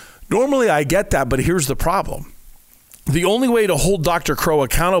 Normally, I get that, but here's the problem. The only way to hold Dr. Crow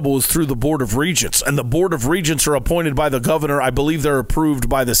accountable is through the Board of Regents, and the Board of Regents are appointed by the governor. I believe they're approved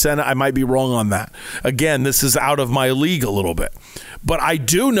by the Senate. I might be wrong on that. Again, this is out of my league a little bit. But I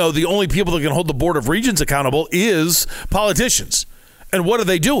do know the only people that can hold the Board of Regents accountable is politicians. And what are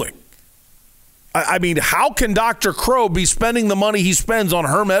they doing? I mean, how can Dr. Crow be spending the money he spends on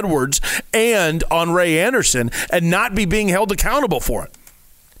Herm Edwards and on Ray Anderson and not be being held accountable for it?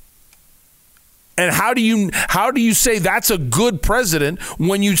 And how do you say that's a good president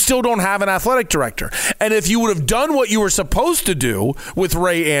when you still don't have an athletic director? And if you would have done what you were supposed to do with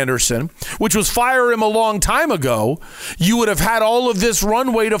Ray Anderson, which was fire him a long time ago, you would have had all of this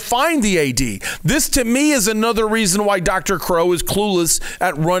runway to find the AD. This, to me, is another reason why Dr. Crow is clueless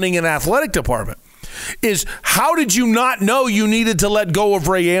at running an athletic department. Is how did you not know you needed to let go of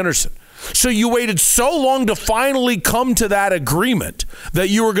Ray Anderson? So you waited so long to finally come to that agreement that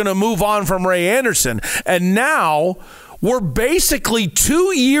you were going to move on from Ray Anderson. And now we're basically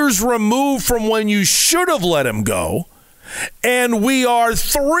 2 years removed from when you should have let him go. And we are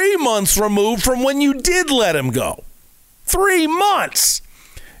 3 months removed from when you did let him go. 3 months.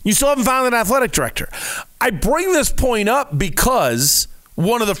 You still haven't found an athletic director. I bring this point up because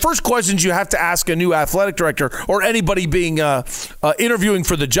one of the first questions you have to ask a new athletic director or anybody being interviewing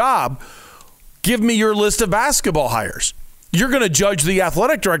for the job, give me your list of basketball hires. You're going to judge the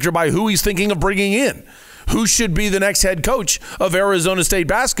athletic director by who he's thinking of bringing in. Who should be the next head coach of Arizona State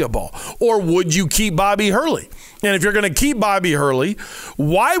basketball? Or would you keep Bobby Hurley? And if you're going to keep Bobby Hurley,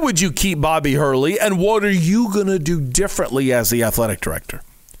 why would you keep Bobby Hurley? And what are you going to do differently as the athletic director?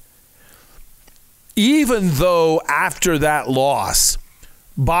 Even though after that loss,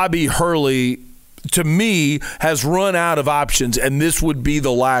 Bobby Hurley, to me, has run out of options, and this would be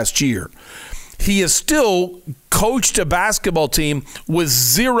the last year. He has still coached a basketball team with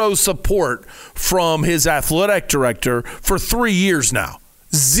zero support from his athletic director for 3 years now.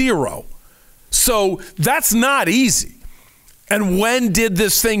 Zero. So that's not easy. And when did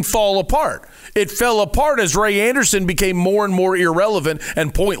this thing fall apart? It fell apart as Ray Anderson became more and more irrelevant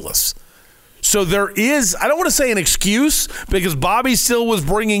and pointless. So there is, I don't want to say an excuse because Bobby still was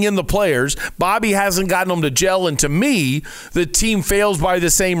bringing in the players. Bobby hasn't gotten them to gel. And to me, the team fails by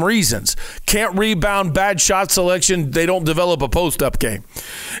the same reasons. Can't rebound, bad shot selection. They don't develop a post-up game.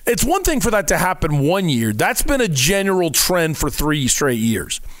 It's one thing for that to happen 1 year. That's been a general trend for 3 straight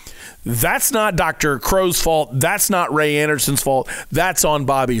years. That's not Dr. Crow's fault. That's not Ray Anderson's fault. That's on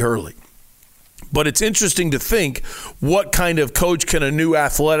Bobby Hurley. But it's interesting to think what kind of coach can a new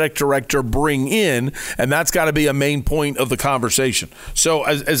athletic director bring in, and that's got to be a main point of the conversation. So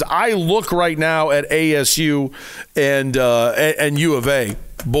as I look right now at ASU and U of A,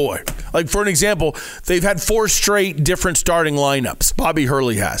 boy, like for an example, they've had 4 straight different starting lineups. Bobby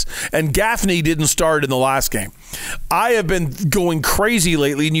Hurley has. And Gaffney didn't start in the last game. I have been going crazy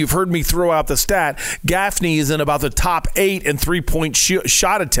lately, and you've heard me throw out the stat. Gaffney is in about the top 8 in three-point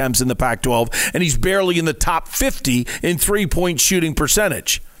shot attempts in the Pac-12, and he's barely in the top 50 in three-point shooting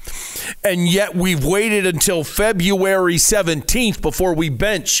percentage. And yet we've waited until February 17th before we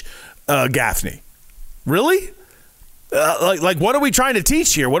bench Gaffney. Really? Like, what are we trying to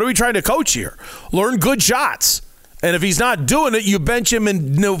teach here? What are we trying to coach here? Learn good shots. And if he's not doing it, you bench him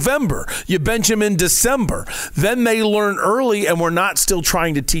in November. You bench him in December. Then they learn early, and we're not still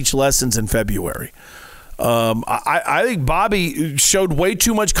trying to teach lessons in February. I think Bobby showed way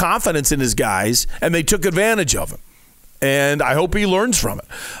too much confidence in his guys, and they took advantage of him. And I hope he learns from it.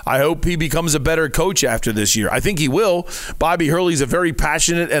 I hope he becomes a better coach after this year. I think he will. Bobby Hurley's a very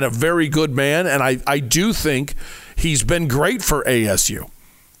passionate and a very good man, and I do think he's been great for ASU.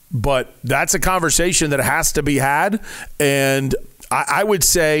 But that's a conversation that has to be had, and I would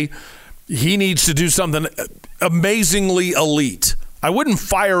say he needs to do something amazingly elite. I wouldn't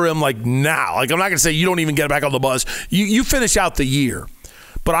fire him like now. Like, I'm not going to say you don't even get back on the bus. You finish out the year.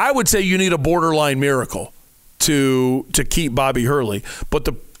 But I would say you need a borderline miracle to keep Bobby Hurley. But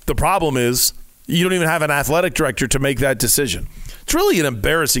the problem is you don't even have an athletic director to make that decision. It's really an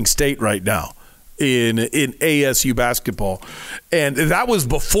embarrassing state right now in ASU basketball. And that was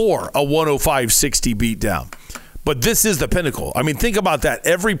before a 105-60 beatdown. But this is the pinnacle. I mean, think about that.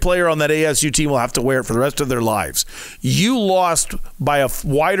 Every player on that ASU team will have to wear it for the rest of their lives. You lost by a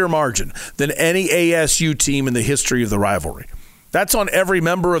wider margin than any ASU team in the history of the rivalry. That's on every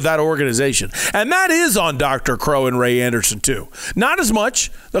member of that organization. And that is on Dr. Crow and Ray Anderson, too. Not as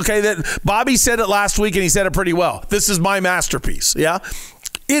much. Okay, that Bobby said it last week, and he said it pretty well. This is my masterpiece. Yeah,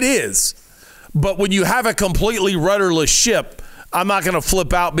 it is. But when you have a completely rudderless ship, I'm not going to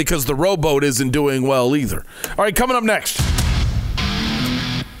flip out because the rowboat isn't doing well either. All right, coming up next,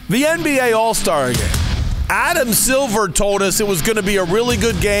 the NBA All-Star Game. Adam Silver told us it was going to be a really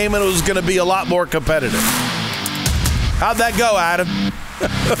good game and it was going to be a lot more competitive. How'd that go, Adam?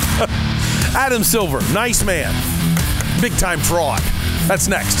 Adam Silver, nice man. Big-time fraud. That's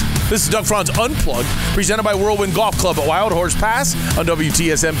next. This is Doug Franz Unplugged, presented by Whirlwind Golf Club at Wild Horse Pass on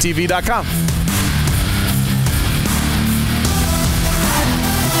WTSMTV.com.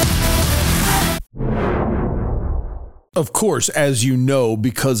 Of course, as you know,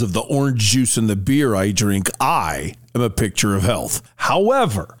 because of the orange juice and the beer I drink, I am a picture of health.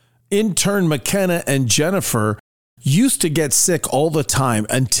 However, intern McKenna and Jennifer used to get sick all the time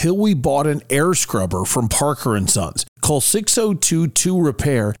until we bought an air scrubber from Parker & Sons. Call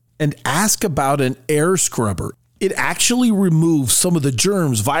 602-2REPAIR and ask about an air scrubber. It actually removes some of the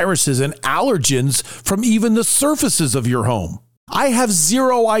germs, viruses, and allergens from even the surfaces of your home. I have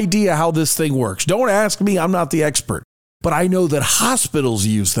zero idea how this thing works. Don't ask me, I'm not the expert. But I know that hospitals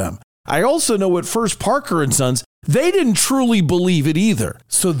use them. I also know at first Parker & Sons, they didn't truly believe it either.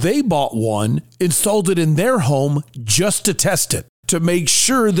 So they bought one, installed it in their home just to test it, to make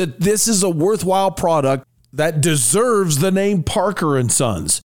sure that this is a worthwhile product that deserves the name Parker &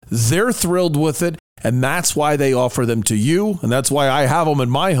 Sons. They're thrilled with it, and that's why they offer them to you, and that's why I have them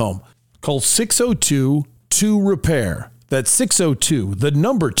in my home. Call 602-2REPAIR. That's 602, the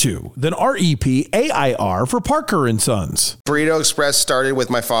number 2, then REPAIR for Parker & Sons. Burrito Express started with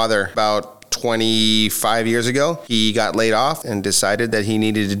my father about 25 years ago. He got laid off and decided that he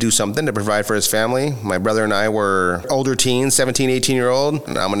needed to do something to provide for his family. My brother and I were older teens, 17, 18-year-old,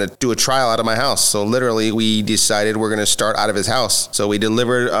 and I'm going to do a trial out of my house. So literally, we decided we're going to start out of his house. So we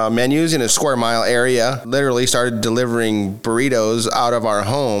delivered menus in a square mile area, literally started delivering burritos out of our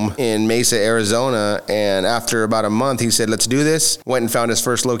home in Mesa, Arizona. And after about a month, he said, let's do this. Went and found his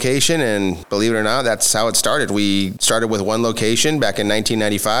first location, and believe it or not, that's how it started. We started with one location back in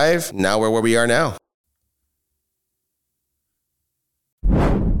 1995. Now we're where we are now.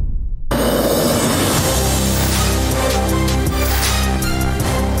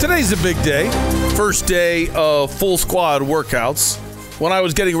 Today's a big day. First day of full squad workouts. When I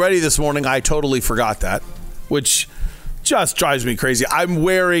was getting ready this morning, I totally forgot that, which just drives me crazy. I'm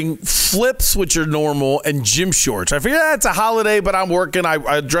wearing flips, which are normal, and gym shorts. I figure it's a holiday, but I'm working.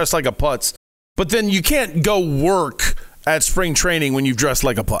 I dress like a putz. But then you can't go work at spring training when you've dressed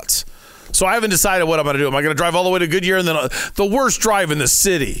like a putz. So I haven't decided what I'm going to do. Am I going to drive all the way to Goodyear? And then the worst drive in the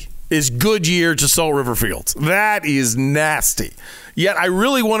city is Goodyear to Salt River Fields. That is nasty. Yet I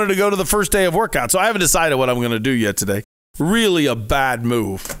really wanted to go to the first day of workout. So I haven't decided what I'm going to do yet today. Really a bad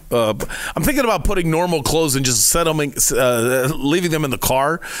move. I'm thinking about putting normal clothes and just leaving them in the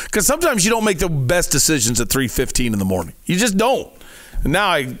car. Because sometimes you don't make the best decisions at 3:15 in the morning. You just don't. And now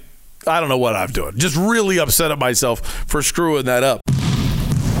I don't know what I'm doing. Just really upset at myself for screwing that up.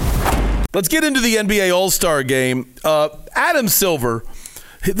 Let's get into the NBA All-Star Game. Adam Silver,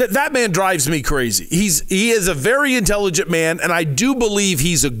 that man drives me crazy. He is a very intelligent man, and I do believe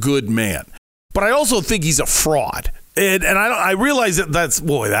he's a good man. But I also think he's a fraud. And I realize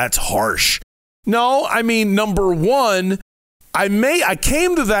that's harsh. No, I mean, number one, I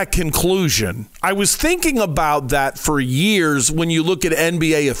came to that conclusion. I was thinking about that for years when you look at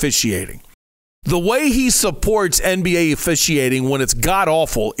NBA officiating. The way he supports NBA officiating when it's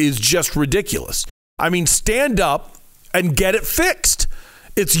god-awful is just ridiculous. I mean, stand up and get it fixed.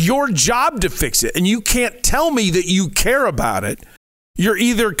 It's your job to fix it, and you can't tell me that you care about it. You're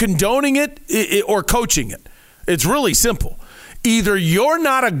either condoning it or coaching it. It's really simple. Either you're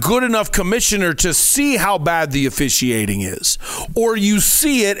not a good enough commissioner to see how bad the officiating is, or you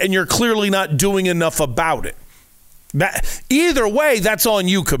see it and you're clearly not doing enough about it. Either way, that's on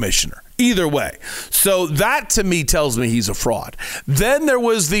you, commissioner. Either way. So that, to me, tells me he's a fraud. Then there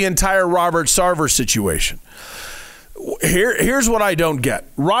was the entire Robert Sarver situation. Here's what I don't get.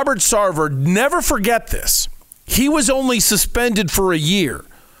 Robert Sarver, never forget this. He was only suspended for a year.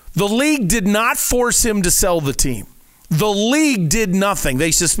 The league did not force him to sell the team. The league did nothing.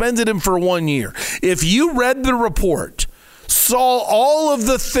 They suspended him for 1 year. If you read the report, saw all of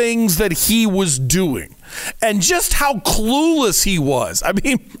the things that he was doing and just how clueless he was. I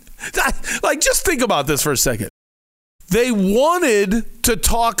mean, like, just think about this for a second. They wanted to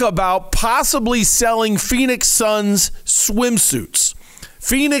talk about possibly selling Phoenix Suns swimsuits,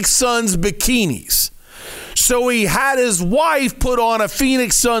 Phoenix Suns bikinis. So he had his wife put on a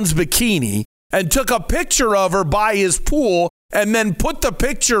Phoenix Suns bikini and took a picture of her by his pool and then put the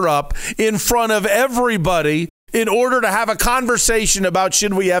picture up in front of everybody in order to have a conversation about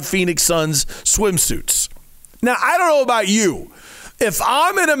should we have Phoenix Suns swimsuits. Now, I don't know about you. If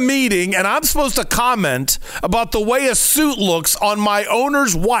I'm in a meeting and I'm supposed to comment about the way a suit looks on my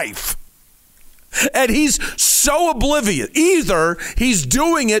owner's wife, and he's so oblivious, either he's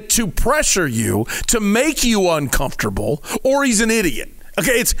doing it to pressure you, to make you uncomfortable, or he's an idiot.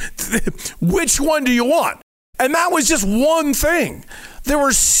 Okay, it's which one do you want? And that was just one thing. There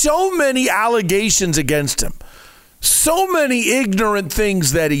were so many allegations against him, so many ignorant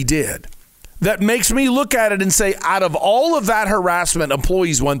things that he did, that makes me look at it and say, out of all of that harassment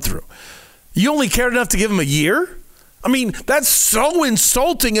employees went through, you only cared enough to give him a year? I mean, that's so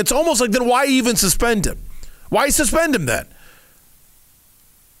insulting. It's almost like, then why even suspend him? Why suspend him then?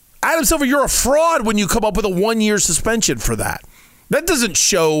 Adam Silver, you're a fraud when you come up with a 1-year suspension for that. That doesn't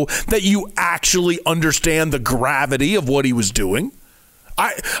show that you actually understand the gravity of what he was doing.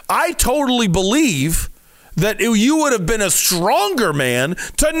 I totally believe that you would have been a stronger man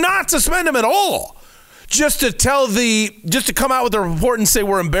to not suspend him at all. Just to come out with a report and say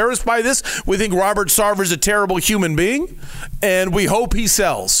we're embarrassed by this. We think Robert Sarver is a terrible human being, and we hope he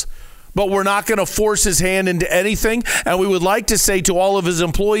sells. But we're not going to force his hand into anything. And we would like to say to all of his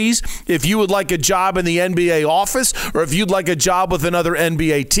employees, if you would like a job in the NBA office or if you'd like a job with another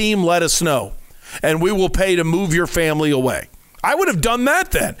NBA team, let us know. And we will pay to move your family away. I would have done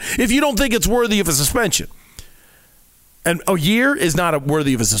that then if you don't think it's worthy of a suspension. And a year is not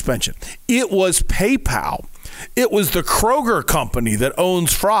worthy of a suspension. It was PayPal. It was the Kroger company that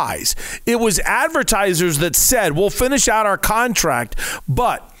owns Fry's. It was advertisers that said, we'll finish out our contract,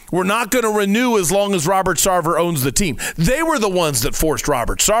 but we're not going to renew as long as Robert Sarver owns the team. They were the ones that forced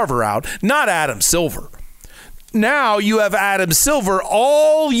Robert Sarver out, not Adam Silver. Now you have Adam Silver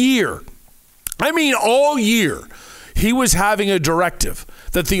all year. I mean, all year. He was having a directive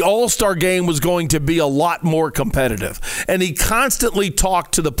that the All-Star game was going to be a lot more competitive. And he constantly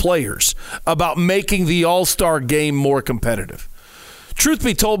talked to the players about making the All-Star game more competitive. Truth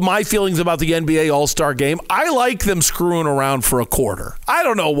be told, my feelings about the NBA All-Star game, I like them screwing around for a quarter. I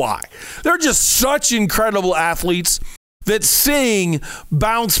don't know why. They're just such incredible athletes that sing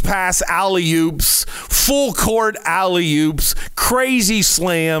bounce pass alley-oops, full court alley-oops, crazy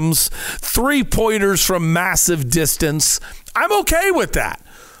slams, three-pointers from massive distance. I'm okay with that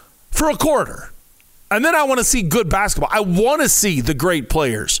for a quarter. And then I want to see good basketball. I want to see the great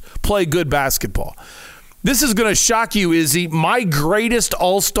players play good basketball. This is going to shock you, Izzy. My greatest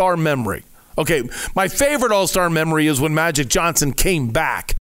All-Star memory. Okay, my favorite All-Star memory is when Magic Johnson came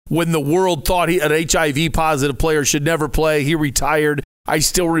back when the world thought an HIV-positive player should never play. He retired. I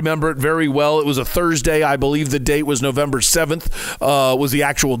still remember it very well. It was a Thursday. I believe the date was November 7th, was the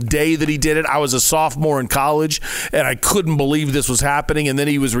actual day that he did it. I was a sophomore in college, and I couldn't believe this was happening. And then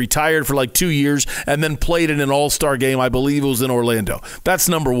he was retired for like 2 years and then played in an all-star game. I believe it was in Orlando. That's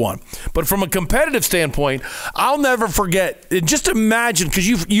number one. But from a competitive standpoint, I'll never forget. Just imagine, because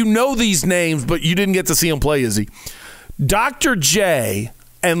you know these names, but you didn't get to see them play, Izzy. Dr. J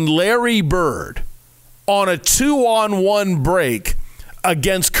and Larry Bird on a 2-on-1 break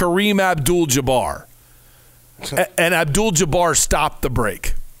against Kareem Abdul-Jabbar. And Abdul-Jabbar stopped the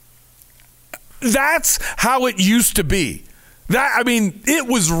break. That's how it used to be. It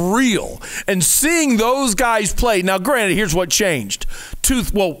was real. And seeing those guys play, now granted, here's what changed.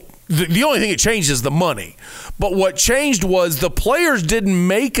 The only thing that changed is the money. But what changed was the players didn't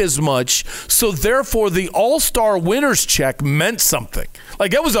make as much, so therefore the All-Star winner's check meant something.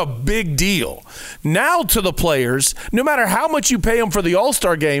 Like, that was a big deal. Now to the players, no matter how much you pay them for the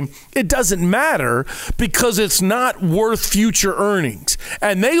All-Star game, it doesn't matter because it's not worth future earnings.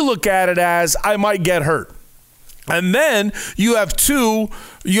 And they look at it as, I might get hurt. And then you have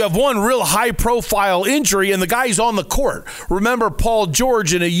one real high-profile injury, and the guy's on the court. Remember Paul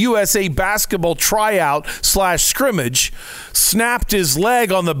George in a USA basketball tryout / scrimmage snapped his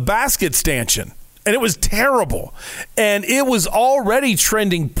leg on the basket stanchion. And it was terrible. And it was already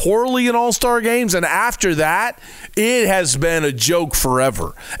trending poorly in all-star games. And after that, it has been a joke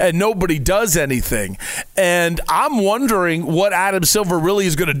forever. And nobody does anything. And I'm wondering what Adam Silver really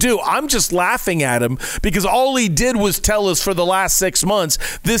is going to do. I'm just laughing at him because all he did was tell us for the last 6 months,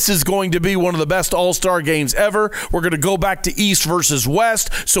 this is going to be one of the best all-star games ever. We're going to go back to East versus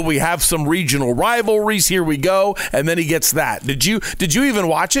West. So we have some regional rivalries. Here we go. And then he gets that. Did you even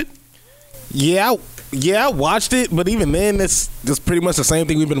watch it? Yeah, I watched it, but even then, it's just pretty much the same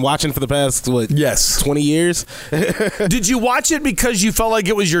thing we've been watching for the past, 20 years? Did you watch it because you felt like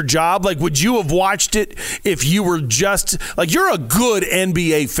it was your job? Like, would you have watched it if you were just, like, you're a good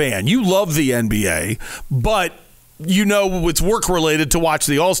NBA fan. You love the NBA, but you know it's work-related to watch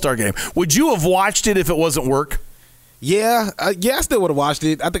the All-Star game. Would you have watched it if it wasn't work? Yeah, I still would have watched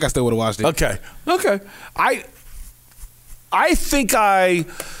it. I think I still would have watched it. Okay. I think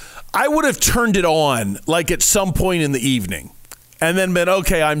I would have turned it on like at some point in the evening and then been,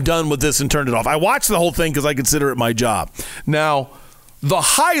 okay, I'm done with this and turned it off. I watched the whole thing because I consider it my job. Now, the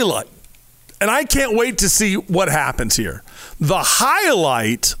highlight, and I can't wait to see what happens here. The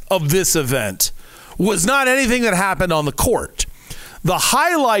highlight of this event was not anything that happened on the court. The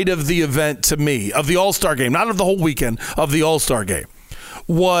highlight of the event to me, of the All-Star game, not of the whole weekend, of the All-Star game,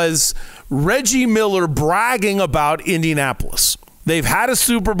 was Reggie Miller bragging about Indianapolis. They've had a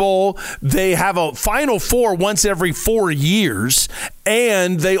Super Bowl. They have a Final Four once every 4 years,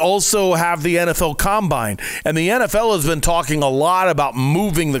 and they also have the NFL Combine. And the NFL has been talking a lot about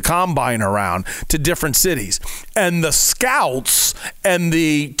moving the Combine around to different cities. And the scouts and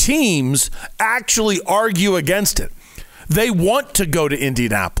the teams actually argue against it. They want to go to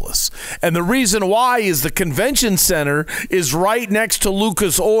Indianapolis. And the reason why is the convention center is right next to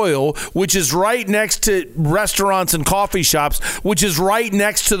Lucas Oil, which is right next to restaurants and coffee shops, which is right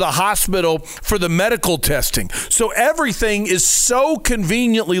next to the hospital for the medical testing. So everything is so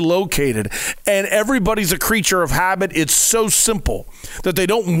conveniently located, and everybody's a creature of habit. It's so simple that they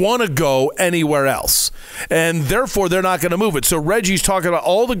don't want to go anywhere else. And therefore, they're not going to move it. So Reggie's talking about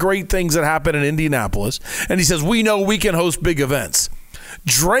all the great things that happen in Indianapolis, and he says, we know we can host big events.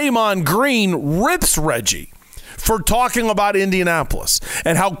 Draymond Green rips Reggie for talking about Indianapolis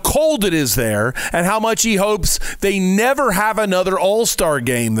and how cold it is there and how much he hopes they never have another All-Star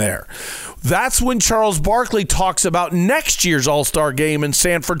game there. That's when Charles Barkley talks about next year's All-Star game in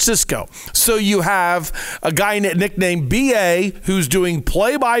San Francisco. So you have a guy nicknamed BA who's doing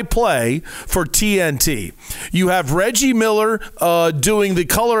play-by-play for TNT. You have Reggie Miller doing the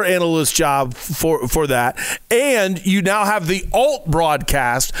color analyst job for that. And you now have the alt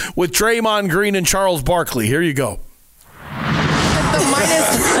broadcast with Draymond Green and Charles Barkley. Here you go. The minus,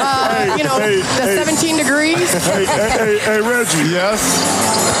 the 17 degrees. Hey, Reggie. Yes.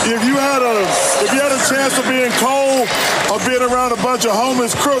 If you had a chance of being cold or being around a bunch of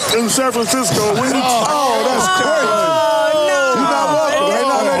homeless crooks in San Francisco, that's crazy. You're not welcome.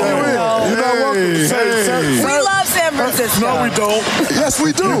 We love San Francisco. No, we don't. Yes,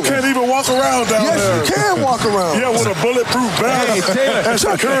 we do. You can't even walk around down there. Yes, you can walk around. Yeah, with a bulletproof bag. Hey,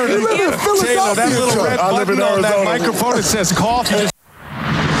 Taylor, you live in Philadelphia. That little red button on that microphone, it says coffee.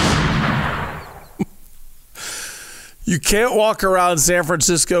 You can't walk around San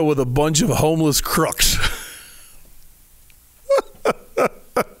Francisco with a bunch of homeless crooks.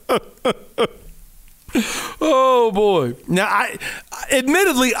 Oh, boy. Now,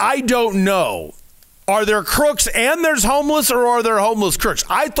 admittedly, I don't know. Are there crooks and there's homeless, or are there homeless crooks?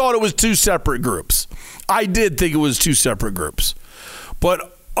 I thought it was two separate groups. I did think it was two separate groups.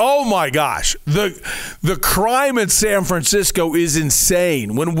 But, oh, my gosh, the crime in San Francisco is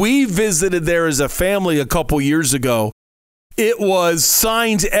insane. When we visited there as a family a couple years ago, it was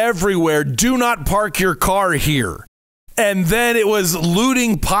signs everywhere, do not park your car here. And then it was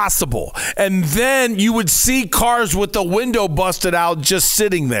looting possible. And then you would see cars with the window busted out just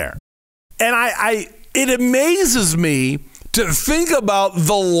sitting there. And it amazes me to think about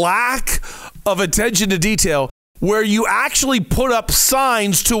the lack of attention to detail where you actually put up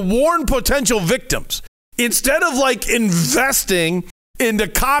signs to warn potential victims instead of investing into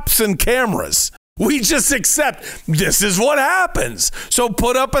cops and cameras. We just accept this is what happens. So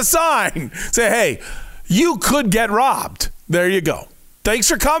put up a sign. Say, hey, you could get robbed. There you go. Thanks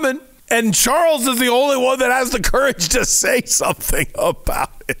for coming. And Charles is the only one that has the courage to say something about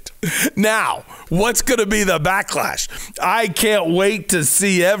it. Now, what's going to be the backlash? I can't wait to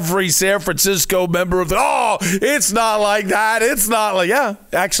see every San Francisco member of it's not like that. It's not like, yeah,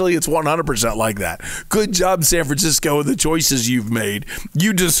 actually, it's 100% like that. Good job, San Francisco, and the choices you've made.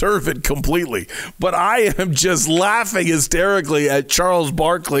 You deserve it completely. But I am just laughing hysterically at Charles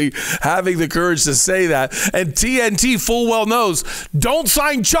Barkley having the courage to say that. And TNT full well knows, don't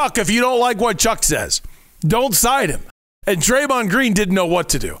sign Chuck if you don't like what Chuck says. Don't sign him. And Draymond Green didn't know what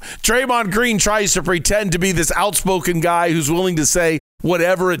to do. Draymond Green tries to pretend to be this outspoken guy who's willing to say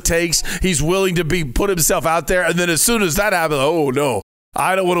whatever it takes. He's willing to put himself out there. And then as soon as that happens, oh, no,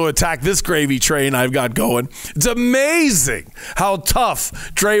 I don't want to attack this gravy train I've got going. It's amazing how tough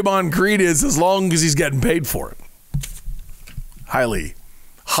Draymond Green is as long as he's getting paid for it. Highly,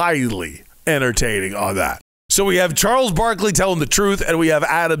 highly entertaining on that. So we have Charles Barkley telling the truth, and we have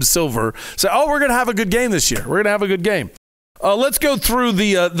Adam Silver say, we're going to have a good game this year. We're going to have a good game. Let's go through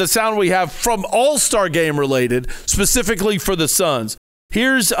the sound we have from All-Star Game related, specifically for the Suns.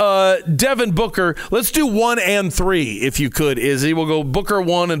 Here's Devin Booker. Let's do 1 and 3, if you could, Izzy. We'll go Booker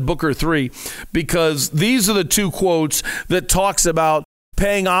 1 and Booker 3, because these are the two quotes that talks about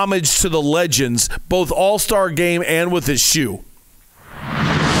paying homage to the legends, both All-Star Game and with his shoe.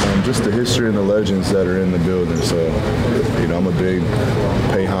 Just the history and the legends that are in the building. So, I'm a big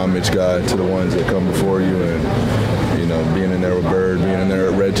pay homage guy to the ones that come before you, and, being in there with Bird, being in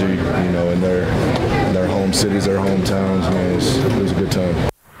there at Reggie, in their home cities, their hometowns, it was a good time.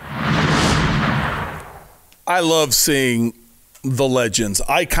 I love seeing the legends.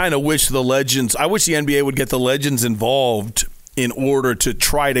 I kind of wish the NBA would get the legends involved in order to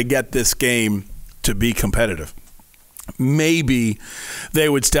try to get this game to be competitive. Maybe they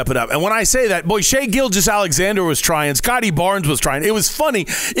would step it up. And when I say that, boy, Shai Gilgeous-Alexander was trying. Scotty Barnes was trying. It was funny.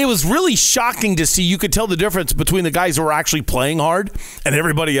 It was really shocking to see. You could tell the difference between the guys who were actually playing hard and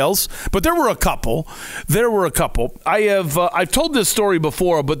everybody else. But there were a couple. I've told this story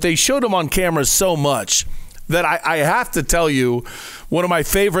before, but they showed them on camera so much that I have to tell you one of my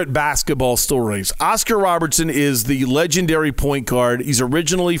favorite basketball stories. Oscar Robertson is the legendary point guard. He's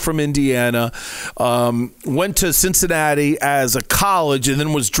originally from Indiana, went to Cincinnati as a college, and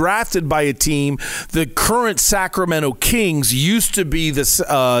then was drafted by a team. The current Sacramento Kings used to be the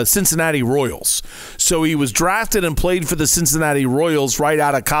Cincinnati Royals. So he was drafted and played for the Cincinnati Royals right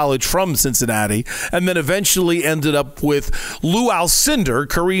out of college from Cincinnati, and then eventually ended up with Lou Alcindor,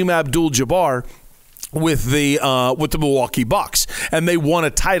 Kareem Abdul-Jabbar, with the Milwaukee Bucks, and they won a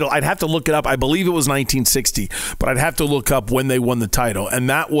title. I'd have to look it up. I believe it was 1960, but I'd have to look up when they won the title, and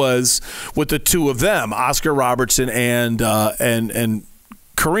that was with the two of them, Oscar Robertson and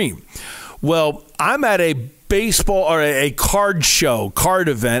Kareem. Well, I'm at a baseball or a card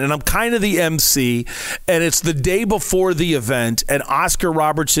event, and I'm kind of the MC, and it's the day before the event, and Oscar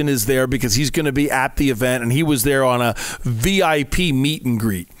Robertson is there because he's going to be at the event, and he was there on a VIP meet and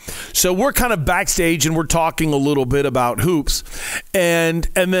greet. So we're kind of backstage, and we're talking a little bit about hoops, and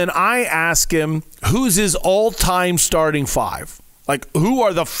then I ask him, who's his all-time starting five? Like, who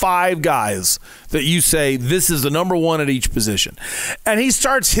are the five guys that you say this is the number one at each position? And he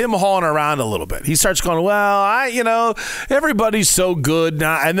starts him-hawing around a little bit. He starts going, well, everybody's so good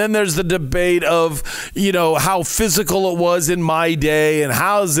now. And then there's the debate of, how physical it was in my day and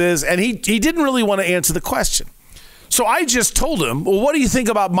how's this. And he didn't really want to answer the question. So I just told him, well, what do you think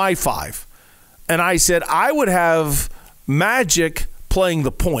about my five? And I said, I would have Magic playing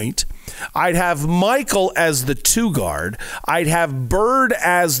the point. I'd have Michael as the 2 guard. I'd have Bird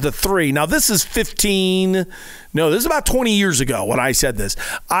as the 3. Now, this is this is about 20 years ago when I said this.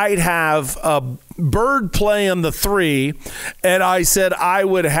 I'd have Bird playing the 3, and I said I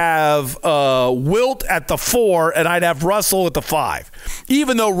would have Wilt at the 4, and I'd have Russell at the 5.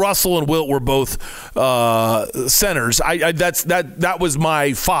 Even though Russell and Wilt were both centers, that was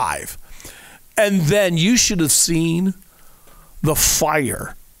my 5. And then you should have seen the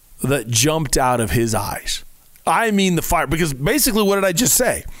fire that jumped out of his eyes. I mean the fire, because basically what did I just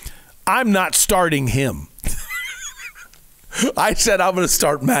say? I'm not starting him. I said I'm going to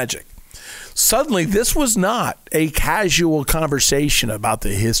start Magic. Suddenly, this was not a casual conversation about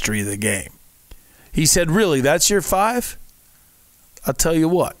the history of the game. He said, really, that's your 5? I'll tell you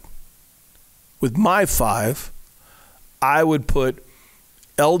what. With my 5, I would put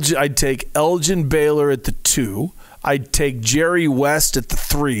I'd take Elgin Baylor at the 2. I'd take Jerry West at the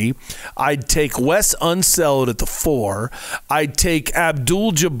 3. I'd take Wes Unseld at the 4. I'd take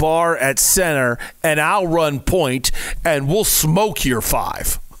Abdul-Jabbar at center, and I'll run point, and we'll smoke your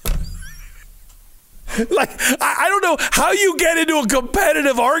 5. Like, I don't know how you get into a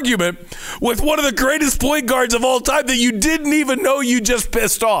competitive argument with one of the greatest point guards of all time that you didn't even know you just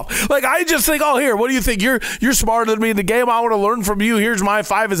pissed off. Like, I just think, oh, here, what do you think? You're smarter than me in the game. I want to learn from you. Here's my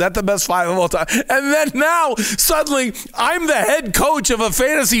 5. Is that the best 5 of all time? And then now, suddenly, I'm the head coach of a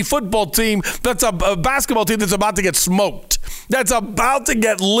fantasy football team that's a basketball team that's about to get smoked. That's about to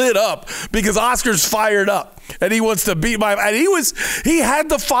get lit up because Oscar's fired up. And he wants to beat my – and he had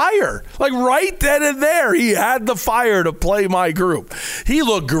the fire. Like, right then and there, he had the fire to play my group. He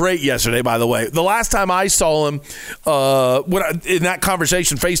looked great yesterday, by the way. The last time I saw him in that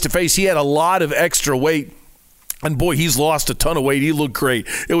conversation face-to-face, he had a lot of extra weight. And, boy, he's lost a ton of weight. He looked great.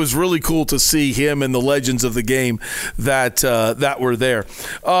 It was really cool to see him and the legends of the game that were there.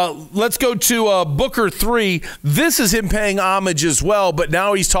 Let's go to Booker 3. This is him paying homage as well, but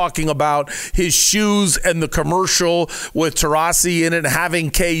now he's talking about his shoes and the commercial with Taurasi in it,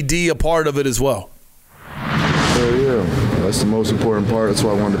 having KD a part of it as well. Yeah, that's the most important part. That's why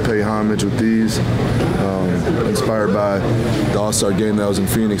I wanted to pay homage with these. Inspired by the All-Star game that was in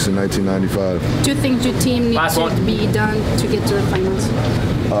Phoenix in 1995. Do you think your team needs to be done to get to the finals?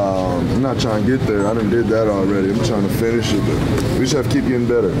 I'm not trying to get there. I done did that already. I'm trying to finish it, but we just have to keep getting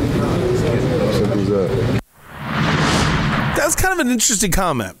better. Simple as that. That's kind of an interesting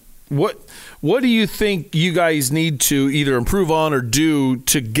comment. What do you think you guys need to either improve on or do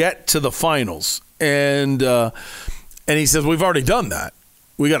to get to the finals? And he says, we've already done that.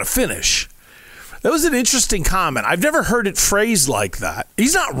 We got to finish. That was an interesting comment. I've never heard it phrased like that.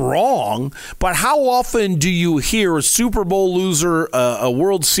 He's not wrong, but how often do you hear a Super Bowl loser, a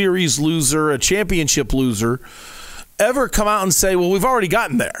World Series loser, a championship loser ever come out and say, well, we've already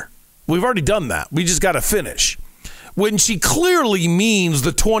gotten there. We've already done that. We just got to finish. When she clearly means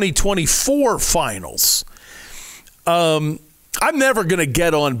the 2024 finals. I'm never going to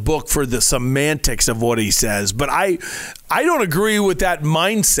get on Book for the semantics of what he says, but I don't agree with that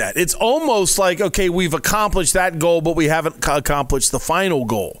mindset. It's almost like, okay, we've accomplished that goal, but we haven't accomplished the final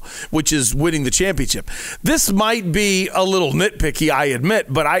goal, which is winning the championship. This might be a little nitpicky, I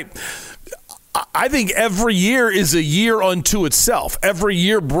admit, but I think every year is a year unto itself. Every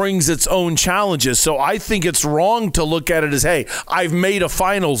year brings its own challenges. So I think it's wrong to look at it as, hey, I've made a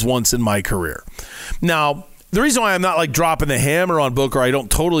finals once in my career. Now, the reason why I'm not like dropping the hammer on Booker, I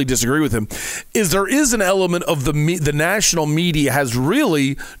don't totally disagree with him, is there is an element of the national media has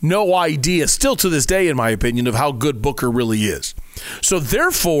really no idea, still to this day, in my opinion, of how good Booker really is. So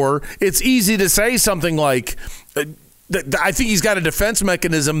therefore, it's easy to say something like, I think he's got a defense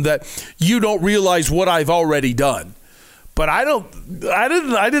mechanism that you don't realize what I've already done. But I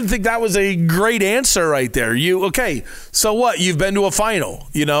didn't think that was a great answer right there. Okay, so what? You've been to a final,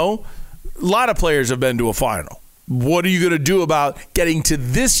 you know? A lot of players have been to a final. What are you going to do about getting to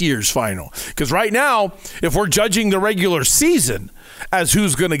this year's final? Because right now, if we're judging the regular season as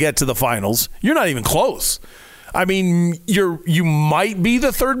who's going to get to the finals, you're not even close. I mean, you might be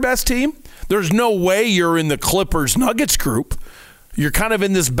the third best team. There's no way you're in the Clippers-Nuggets group. You're kind of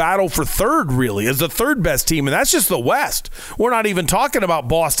in this battle for third, really, as the third best team, and that's just the West. We're not even talking about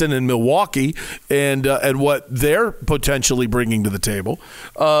Boston and Milwaukee and what they're potentially bringing to the table.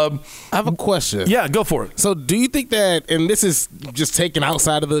 I have a question. Yeah, go for it. So, do you think that, and this is just taking out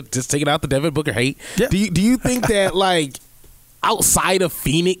the Devin Booker hate? Yeah. Do you think that like outside of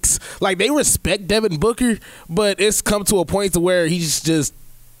Phoenix, like they respect Devin Booker, but it's come to a point to where he's just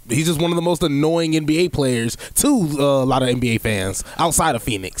one of the most annoying NBA players to a lot of NBA fans outside of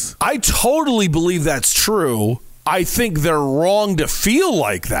Phoenix? I totally believe that's true. I think they're wrong to feel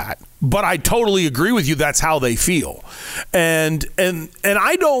like that, but I totally agree with you. That's how they feel. And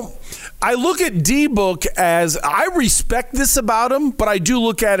I look at D-Book as, I respect this about him, but I do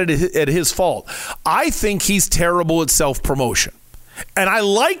look at it at his fault. I think he's terrible at self-promotion. And I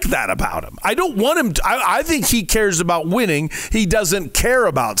like that about him. I don't want him to, I think he cares about winning. He doesn't care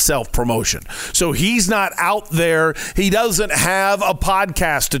about self-promotion. So he's not out there. He doesn't have a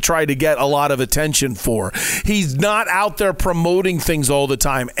podcast to try to get a lot of attention for. He's not out there promoting things all the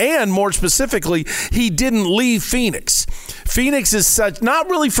time. And more specifically, he didn't leave Phoenix. Phoenix is such, not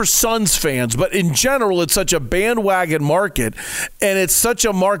really for Suns fans, but in general, it's such a bandwagon market, and it's such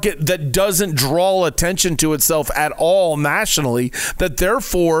a market that doesn't draw attention to itself at all nationally, that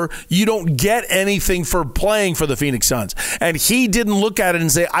therefore you don't get anything for playing for the Phoenix Suns. And he didn't look at it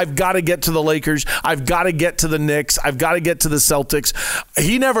and say, I've got to get to the Lakers, I've got to get to the Knicks, I've got to get to the Celtics.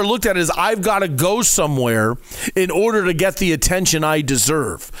 He never looked at it as, I've got to go somewhere in order to get the attention I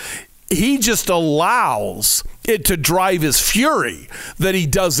deserve. He just allows it to drive his fury that he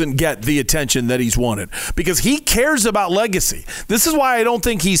doesn't get the attention that he's wanted, because he cares about legacy. This is why I don't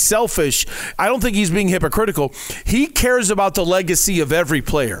think he's selfish. I don't think he's being hypocritical. He cares about the legacy of every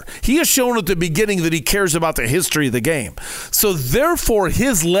player. He has shown at the beginning that he cares about the history of the game. So therefore,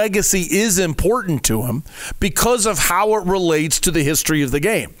 his legacy is important to him because of how it relates to the history of the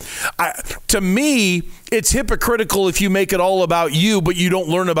game. To me, it's hypocritical if you make it all about you, but you don't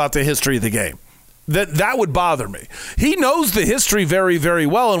learn about the history of the game. That would bother me. He knows the history very, very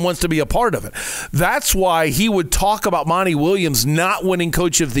well and wants to be a part of it. That's why he would talk about Monty Williams not winning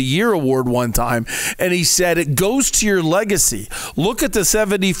Coach of the Year award one time, and he said it goes to your legacy. Look at the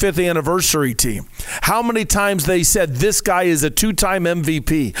 75th anniversary team. How many times they said this guy is a 2-time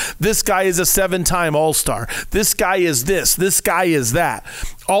MVP, this guy is a 7-time All-Star, this guy is this guy is that.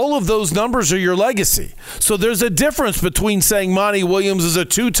 All of those numbers are your legacy. So there's a difference between saying Monty Williams is a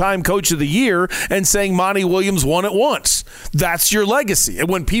 2-time Coach of the Year and saying Monty Williams won it once. That's your legacy. And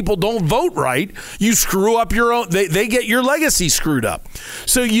when people don't vote right, you screw up your own. They get your legacy screwed up.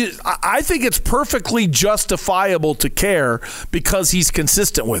 So I think it's perfectly justifiable to care because he's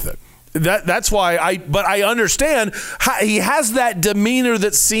consistent with it. That's why I understand he has that demeanor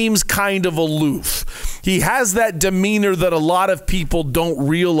that seems kind of aloof. He has that demeanor that a lot of people don't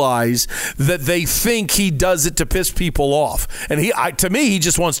realize, that they think he does it to piss people off. And to me, he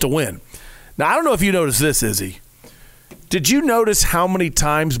just wants to win. Now, I don't know if you noticed this, Izzy. Did you notice how many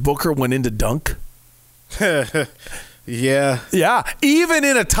times Booker went into dunk? Yeah. Even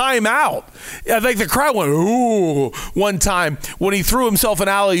in a timeout. I think the crowd went, ooh, one time when he threw himself an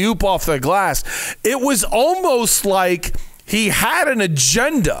alley-oop off the glass. It was almost like he had an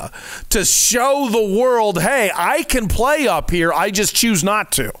agenda to show the world, hey, I can play up here. I just choose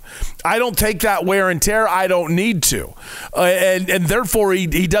not to. I don't take that wear and tear. I don't need to. And therefore,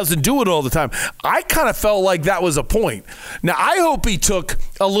 he doesn't do it all the time. I kind of felt like that was a point. Now, I hope he took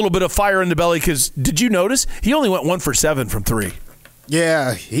a little bit of fire in the belly, because did you notice? He only went 1 for 7 from 3.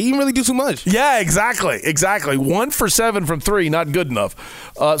 Yeah, he didn't really do too much. Yeah, exactly. 1 for 7 from 3, not good enough.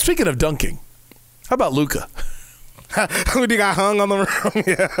 Speaking of dunking, how about Luka? When he got hung on the rim.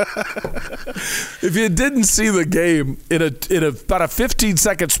 Yeah. If you didn't see the game, in about a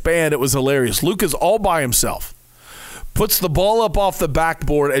 15-second span, it was hilarious. Luka's all by himself, puts the ball up off the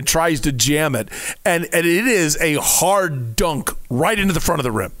backboard and tries to jam it, and it is a hard dunk right into the front of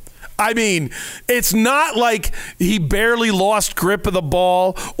the rim. I mean, it's not like he barely lost grip of the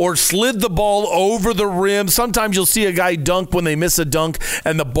ball or slid the ball over the rim. Sometimes you'll see a guy dunk when they miss a dunk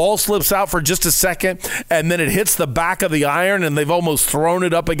and the ball slips out for just a second and then it hits the back of the iron and they've almost thrown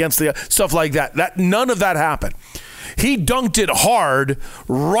it up against the stuff like that. None of that happened. He dunked it hard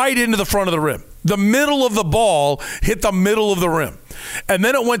right into the front of the rim. The middle of the ball hit the middle of the rim. And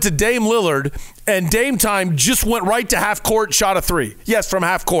then it went to Dame Lillard, and Dame time just went right to half court, shot a 3. Yes, from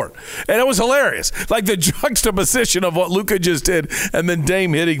half court. And it was hilarious. Like the juxtaposition of what Luka just did and then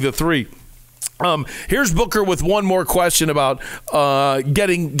Dame hitting the 3. Here's Booker with one more question about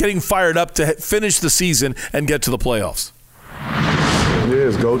getting fired up to finish the season and get to the playoffs. Yeah,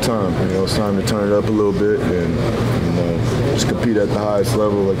 it's go time. It's time to turn it up a little bit and just compete at the highest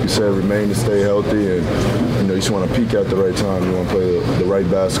level. Like you said, remain to stay healthy, and you just want to peak at the right time. You want to play the right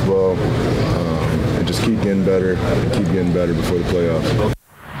basketball and just keep getting better before the playoffs.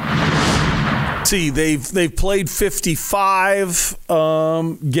 See, they've played 55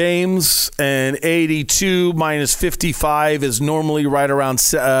 games, and 82 minus 55 is normally right around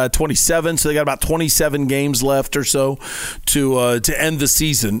 27. So they got about 27 games left or so to end the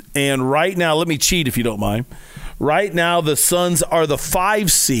season. And right now, let me cheat if you don't mind. Right now, the Suns are the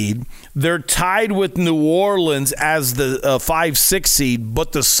 5 seed. They're tied with New Orleans as the 5-6 seed,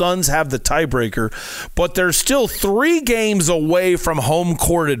 but the Suns have the tiebreaker. But they're still 3 games away from home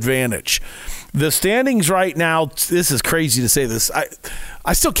court advantage. The standings right now, this is crazy to say this.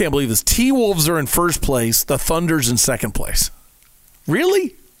 I still can't believe this. T-Wolves are in first place. The Thunder's in second place.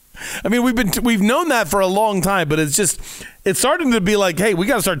 Really? I mean, we've known that for a long time, but it's starting to be like, hey, we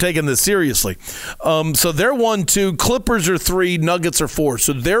got to start taking this seriously. So they're 1, 2, Clippers are 3, Nuggets are 4.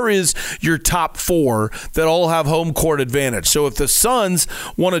 So there is your top 4 that all have home court advantage. So if the Suns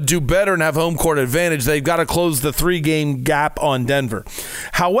want to do better and have home court advantage, they've got to close the 3-game gap on Denver.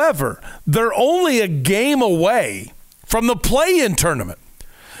 However, they're only a game away from the play-in tournament.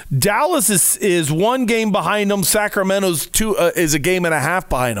 Dallas is 1 game behind them. Sacramento's is a game and a half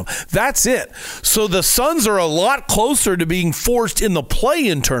behind them. That's it. So the Suns are a lot closer to being forced in the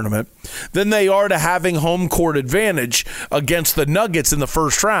play-in tournament than they are to having home court advantage against the Nuggets in the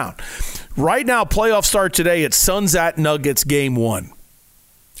first round. Right now, playoffs start today. It's Suns at Nuggets game 1.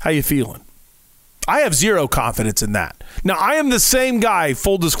 How you feeling? I have zero confidence in that. Now, I am the same guy,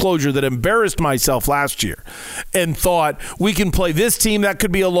 full disclosure, that embarrassed myself last year and thought we can play this team. That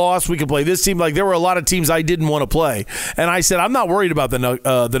could be a loss. We can play this team. Like, there were a lot of teams I didn't want to play. And I said, I'm not worried about the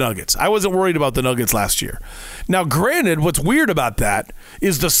Nuggets. I wasn't worried about the Nuggets last year. Now, granted, what's weird about that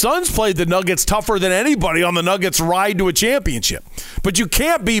is the Suns played the Nuggets tougher than anybody on the Nuggets' ride to a championship. But you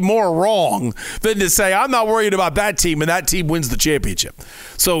can't be more wrong than to say, I'm not worried about that team, and that team wins the championship.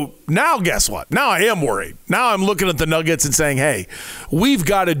 So now guess what? Now I am worried. Now I'm looking at the Nuggets and saying, hey, we've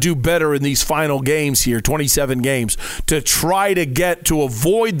got to do better in these final games here, 27 games, to try to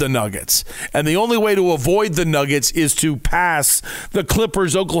avoid the Nuggets. And the only way to avoid the Nuggets is to pass the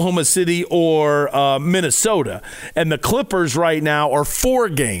Clippers, Oklahoma City, or Minnesota. And the Clippers right now are 4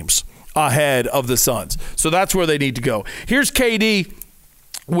 games ahead of the Suns. So that's where they need to go. Here's KD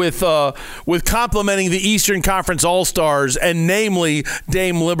with complimenting the Eastern Conference All-Stars, and namely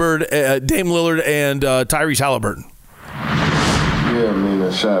Dame Lillard and Tyrese Halliburton. Yeah, I mean,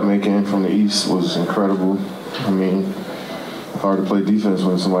 the shot making from the East was incredible. I mean, hard to play defense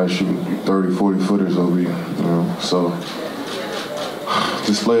when somebody's shooting 30, 40 footers over you, So,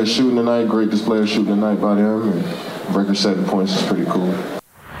 display of shooting tonight, great display of shooting tonight by them, and record setting points is pretty cool.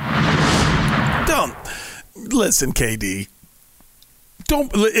 Listen, KD.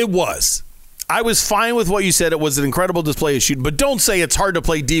 It was. I was fine with what you said. It was an incredible display of shooting, but don't say it's hard to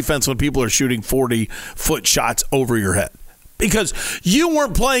play defense when people are shooting 40-foot shots over your head, because you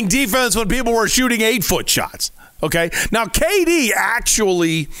weren't playing defense when people were shooting 8-foot shots. Okay? Now, KD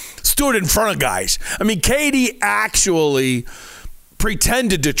actually stood in front of guys. I mean, KD actually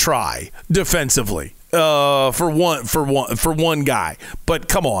pretended to try defensively. For one guy, but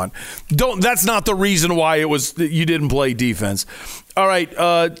come on, that's not the reason why you didn't play defense. All right,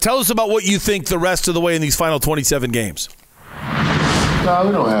 tell us about what you think the rest of the way in these final 27 games. No,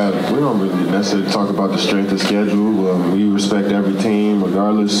 we don't really necessarily talk about the strength of schedule. We respect every team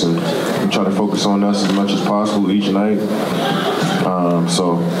regardless, and we try to focus on us as much as possible each night.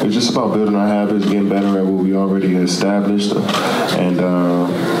 So it's just about building our habits, getting better at what we already established, and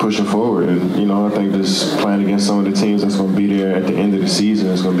pushing forward. And, I think this playing against some of the teams that's going to be there at the end of the season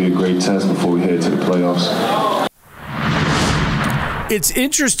is going to be a great test before we head to the playoffs. It's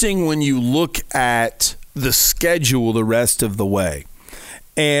interesting when you look at the schedule the rest of the way.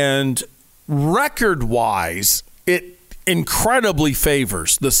 And record-wise, it incredibly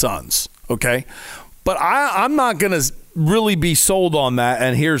favors the Suns, okay? But I'm not going to really be sold on that,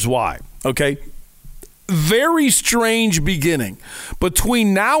 and here's why, okay? Very strange beginning.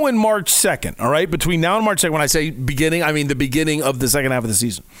 Between now and March 2nd, all right? Between now and March 2nd, when I say beginning, I mean the beginning of the second half of the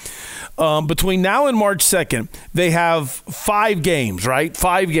season. Between now and March 2nd, they have 5 games, right?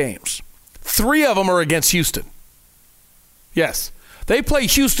 5 games. 3 of them are against Houston. Yes. They play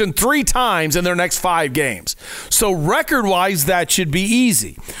Houston 3 times in their next 5 games. So record-wise, that should be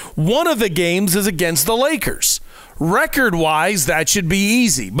easy. One of the games is against the Lakers. Record-wise, that should be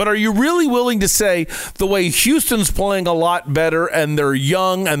easy. But are you really willing to say the way Houston's playing a lot better and they're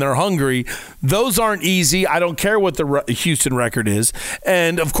young and they're hungry, those aren't easy? I don't care what the Houston record is.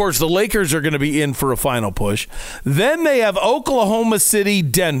 And, of course, the Lakers are going to be in for a final push. Then they have Oklahoma City,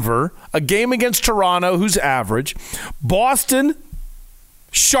 Denver, a game against Toronto, who's average, Boston,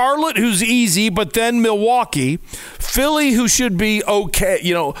 Charlotte, who's easy, but then Milwaukee, Philly, who should be okay,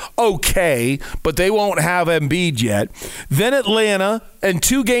 but they won't have Embiid yet. Then Atlanta, and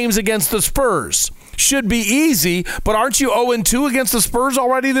 2 games against the Spurs. Should be easy, but aren't you 0-2 against the Spurs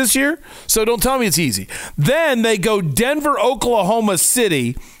already this year? So don't tell me it's easy. Then they go Denver, Oklahoma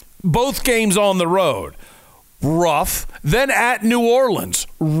City, both games on the road. Rough. Then at New Orleans.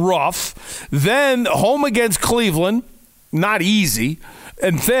 Rough. Then home against Cleveland. Not easy.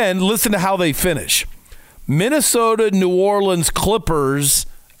 And then listen to how they finish. Minnesota, New Orleans, Clippers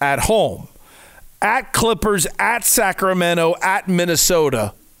at home. At Clippers, at Sacramento, at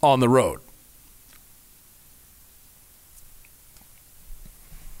Minnesota on the road.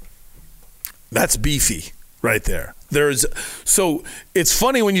 That's beefy right there. So it's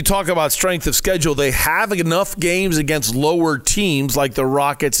funny when you talk about strength of schedule, they have enough games against lower teams like the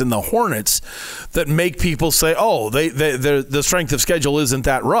Rockets and the Hornets that make people say, oh, the strength of schedule isn't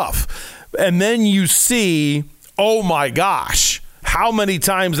that rough. And then you see, oh my gosh, how many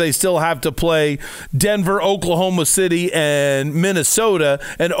times they still have to play Denver, Oklahoma City, and Minnesota.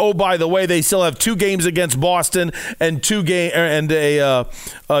 And oh, by the way, they still have 2 games against Boston and 2 games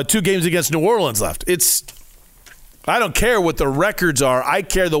against New Orleans left. I don't care what the records are. I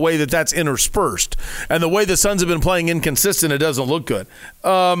care the way that's interspersed. And the way the Suns have been playing inconsistent, it doesn't look good.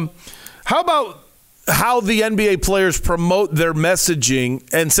 How about how the NBA players promote their messaging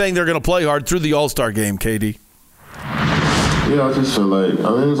and saying they're going to play hard through the All-Star game, KD? Yeah, I just feel like,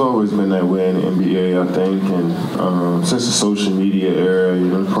 it's always been that way in the NBA, I think, and since the social media era,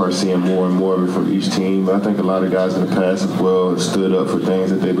 you're probably seeing more and more of it from each team. But I think a lot of guys in the past as well have stood up for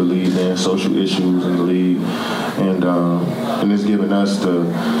things that they believe in, social issues in the league, and it's given us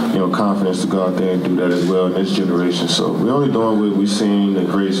the, confidence to go out there and do that as well in this generation. So we're only doing what we've seen the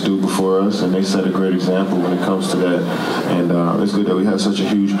greats do before us, and they set a great example when it comes to that. And it's good that we have such a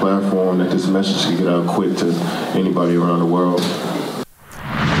huge platform that this message can get out quick to anybody around the world.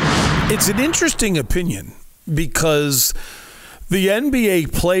 It's an interesting opinion because the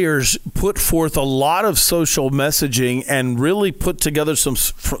NBA players put forth a lot of social messaging and really put together some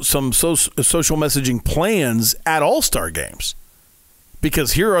social messaging plans at All-Star games.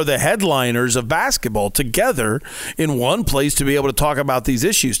 Because here are the headliners of basketball together in one place to be able to talk about these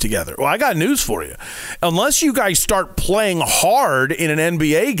issues together. Well, I got news for you. Unless you guys start playing hard in an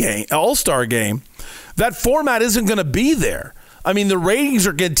NBA game, All-Star game, that format isn't going to be there. I mean, the ratings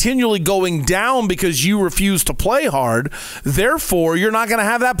are continually going down because you refuse to play hard. Therefore, you're not going to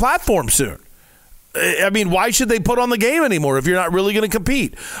have that platform soon. I mean, why should they put on the game anymore if you're not really going to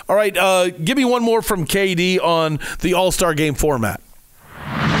compete? All right, give me one more from KD on the All-Star game format.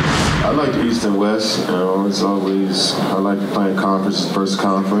 I like the East and West. It's always, I like playing conference versus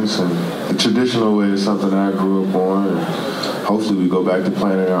conference, and the traditional way is something I grew up on. And hopefully, we go back to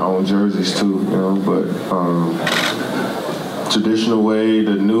playing in our own jerseys too. Traditional way,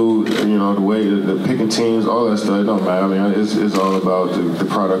 the new, the way the picking teams, all that stuff, it don't matter. I mean, it's all about the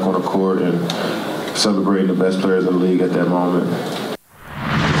product on the court and celebrating the best players in the league at that moment.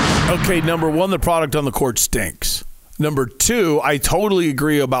 Okay, number one, the product on the court stinks. Number two, I totally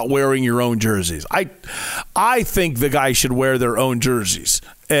agree about wearing your own jerseys. I think the guys should wear their own jerseys.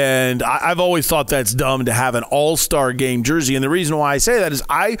 And I've always thought that's dumb to have an all-star game jersey. And the reason why I say that is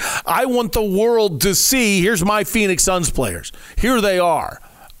I want the world to see, here's my Phoenix Suns players. Here they are.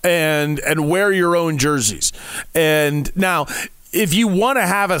 And wear your own jerseys. And now, if you want to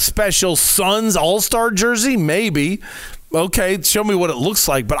have a special Suns all-star jersey, maybe. Okay, show me what it looks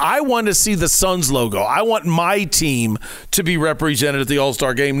like. But I want to see the Suns logo. I want my team to be represented at the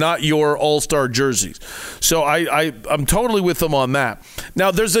All-Star game, not your All-Star jerseys. So I'm totally with them on that. Now,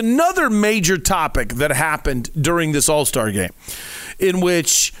 there's another major topic that happened during this All-Star game in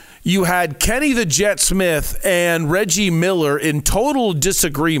which you had Kenny the Jet Smith and Reggie Miller in total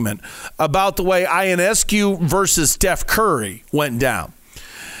disagreement about the way Ionescu versus Steph Curry went down.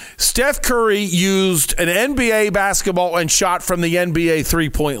 Steph Curry used an NBA basketball and shot from the NBA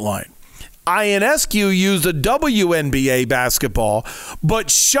three-point line. Ionescu used a WNBA basketball,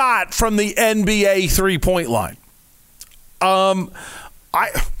 but shot from the NBA three-point line.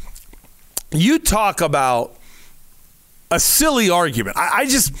 You talk about a silly argument.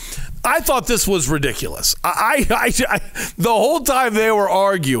 I thought this was ridiculous. The whole time they were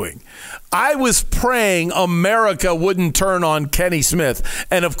arguing, I was praying America wouldn't turn on Kenny Smith.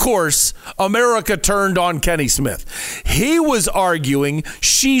 And, of course, America turned on Kenny Smith. He was arguing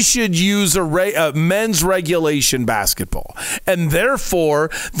she should use a men's regulation basketball. And, therefore,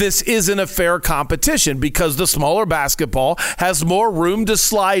 this isn't a fair competition because the smaller basketball has more room to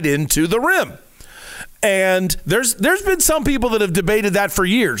slide into the rim. And there's been some people that have debated that for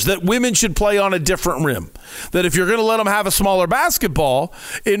years, that women should play on a different rim. That if you're going to let them have a smaller basketball,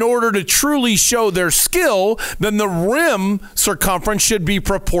 in order to truly show their skill, then the rim circumference should be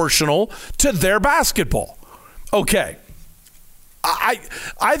proportional to their basketball. Okay.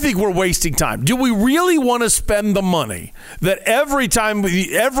 I think we're wasting time. Do we really want to spend the money that every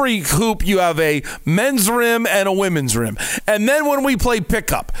hoop you have a men's rim and a women's rim? And then when we play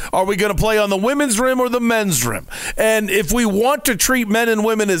pickup, are we going to play on the women's rim or the men's rim? And if we want to treat men and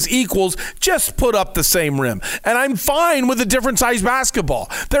women as equals, just put up the same rim. And I'm fine with a different size basketball.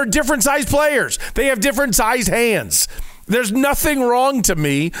 They're different size players. They have different size hands. There's nothing wrong to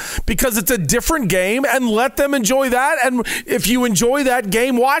me because it's a different game, and let them enjoy that. And if you enjoy that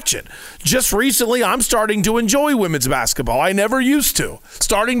game, watch it. Just recently, I'm starting to enjoy women's basketball. I never used to.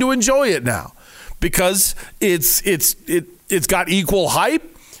 Starting to enjoy it now because it's got equal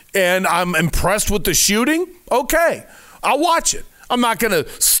hype, and I'm impressed with the shooting. Okay, I'll watch it. I'm not going to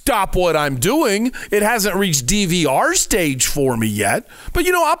stop what I'm doing. It hasn't reached DVR stage for me yet. But,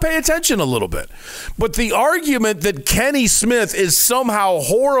 I'll pay attention a little bit. But the argument that Kenny Smith is somehow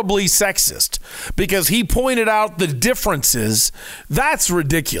horribly sexist because he pointed out the differences, that's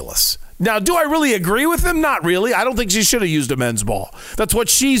ridiculous. Now, do I really agree with him? Not really. I don't think she should have used a men's ball. That's what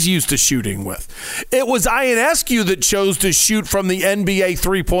she's used to shooting with. It was Ionescu that chose to shoot from the NBA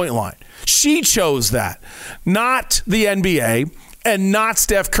three-point line. She chose that, not the NBA and not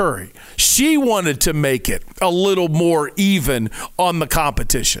Steph Curry. She wanted to make it a little more even on the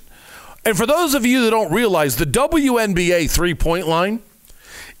competition. And for those of you that don't realize, the WNBA three-point line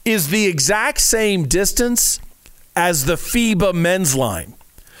is the exact same distance as the FIBA men's line.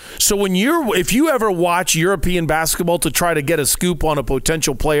 So if you ever watch European basketball to try to get a scoop on a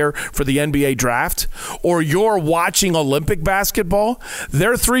potential player for the NBA draft, or you're watching Olympic basketball,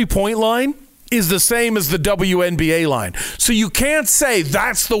 their three-point line is the same as the WNBA line. So you can't say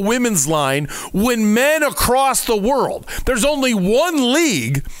that's the women's line when men across the world, there's only one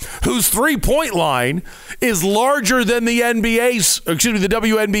league whose three-point line is larger than the WNBA's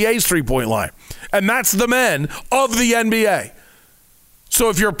three-point line. And that's the men of the NBA. So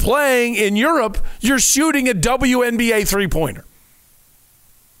if you're playing in Europe, you're shooting a WNBA three-pointer.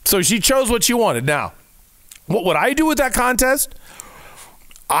 So she chose what she wanted. Now, what would I do with that contest?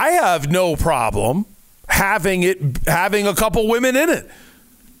 I have no problem having a couple women in it.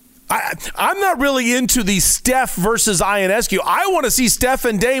 I'm not really into the Steph versus Ionescu. I want to see Steph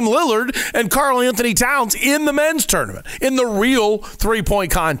and Dame Lillard and Karl Anthony Towns in the men's tournament, in the real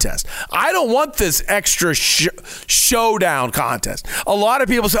three-point contest. I don't want this extra showdown contest. A lot of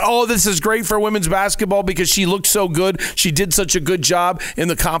people say, oh, this is great for women's basketball because she looked so good. She did such a good job in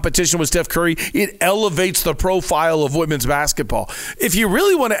the competition with Steph Curry. It elevates the profile of women's basketball. If you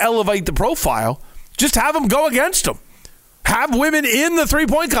really want to elevate the profile, just have them go against them. Have women in the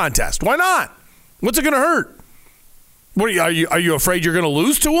three-point contest. Why not? What's it going to hurt? What are you afraid you're going to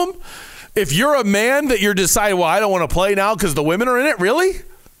lose to them? If you're a man that you're deciding, well, I don't want to play now because the women are in it, really?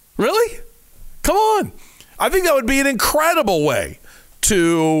 Really? Come on. I think that would be an incredible way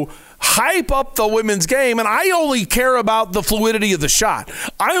to hype up the women's game, and I only care about the fluidity of the shot.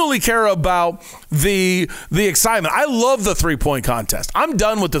 I only care about the excitement. I love the three-point contest. I'm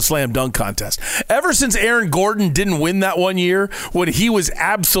done with the slam dunk contest. Ever since Aaron Gordon didn't win that one year when he was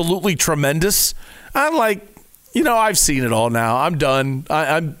absolutely tremendous, I'm like, I've seen it all now. I'm done.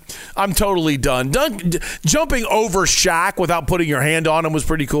 I'm totally done. Jumping over Shaq without putting your hand on him was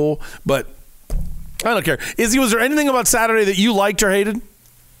pretty cool, but I don't care. Izzy, was there anything about Saturday that you liked or hated?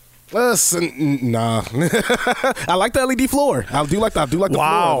 Nah. I like the LED floor. I do like the floor.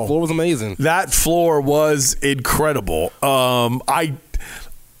 The floor was amazing. That floor was incredible. I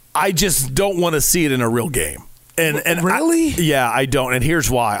just don't want to see it in a real game. And really? I don't. And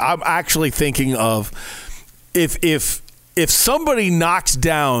here's why. I'm actually thinking of if somebody knocks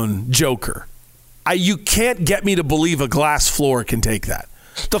down Joker, you can't get me to believe a glass floor can take that.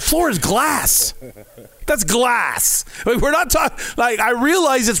 The floor is glass. That's glass. We're not talking, I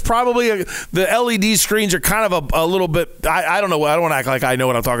realize it's probably the LED screens are kind of a little bit, I don't know. I don't want to act like I know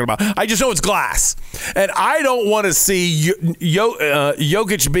what I'm talking about. I just know it's glass. And I don't want to see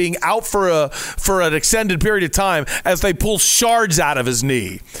Jokic being out for an extended period of time as they pull shards out of his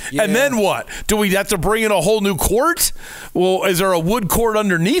knee. Yeah. And then what? Do we have to bring in a whole new court? Well, is there a wood court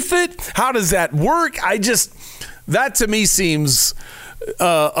underneath it? How does that work? That to me seems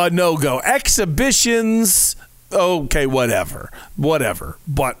a no-go. Exhibitions, okay, whatever.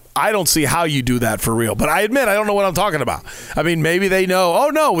 But I don't see how you do that for real. But I admit, I don't know what I'm talking about. I mean, maybe they know,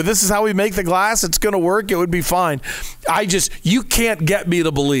 oh, no, this is how we make the glass. It's going to work. It would be fine. You can't get me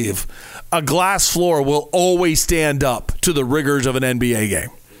to believe a glass floor will always stand up to the rigors of an NBA game.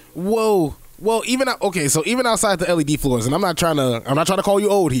 Whoa. Well, even outside the LED floors, and I'm not trying to call you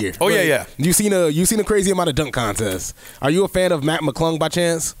old here. Oh yeah. You've seen a crazy amount of dunk contests. Are you a fan of Matt McClung by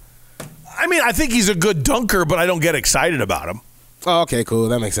chance? I mean, I think he's a good dunker, but I don't get excited about him. Oh, okay, cool.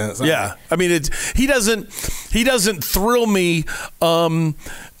 That makes sense. Yeah, I mean, he doesn't thrill me.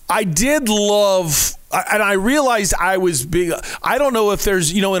 I did love, and I realized I don't know if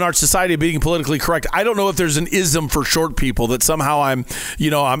there's, in our society being politically correct, I don't know if there's an ism for short people that somehow I'm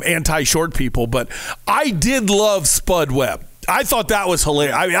anti-short people, but I did love Spud Webb. I thought that was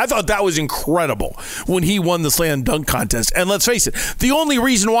hilarious. I mean, I thought that was incredible when he won the slam dunk contest. And let's face it, the only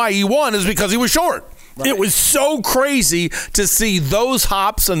reason why he won is because he was short. Right. It was so crazy to see those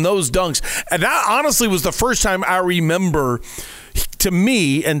hops and those dunks. And that honestly was the first time I remember, to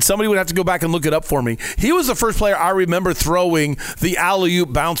me, and somebody would have to go back and look it up for me, he was the first player I remember throwing the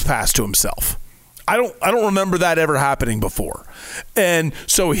alley-oop bounce pass to himself. I don't remember that ever happening before. And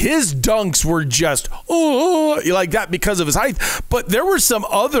so his dunks were just like that because of his height. But there were some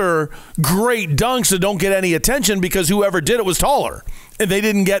other great dunks that don't get any attention because whoever did it was taller. And they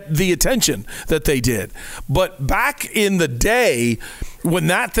didn't get the attention that they did. But back in the day, when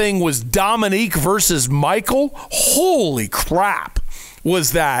that thing was Dominique versus Michael, holy crap,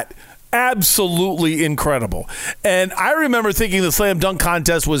 was that absolutely incredible. And I remember thinking the slam dunk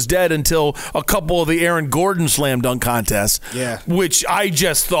contest was dead until a couple of the Aaron Gordon slam dunk contests, which I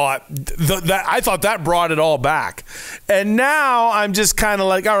just thought that brought it all back. And now I'm just kind of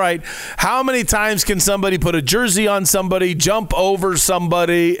like, all right, how many times can somebody put a jersey on somebody, jump over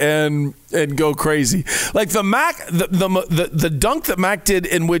somebody, and go crazy? Like the dunk that Mac did,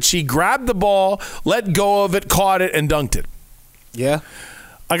 in which he grabbed the ball, let go of it, caught it, and dunked it. Yeah.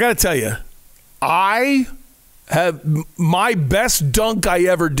 I got to tell you, I have my best dunk I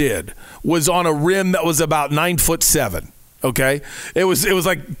ever did was on a rim that was about 9'7". Okay, it was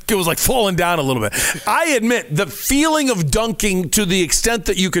like falling down a little bit. I admit the feeling of dunking to the extent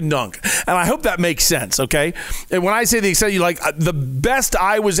that you can dunk, and I hope that makes sense. Okay, and when I say the extent, you like the best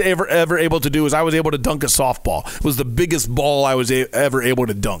I was ever able to do is I was able to dunk a softball. It was the biggest ball I was ever able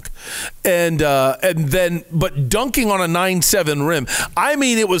to dunk, and then but dunking on a 9'7" rim, I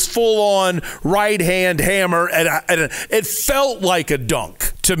mean it was full on right hand hammer, and it felt like a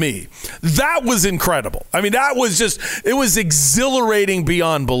dunk to me. That was incredible. I mean it was exhilarating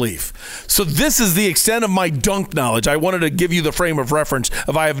beyond belief. So this is the extent of my dunk knowledge. I wanted to give you the frame of reference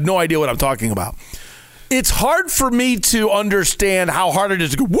of I have no idea what I'm talking about. It's hard for me to understand how hard it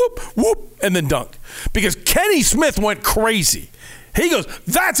is to go whoop, whoop, and then dunk. Because Kenny Smith went crazy. He goes,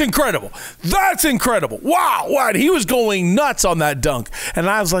 that's incredible. That's incredible. Wow. And he was going nuts on that dunk. And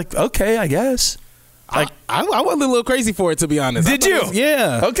I was like, okay, I guess. I went a little crazy for it, to be honest. Did you?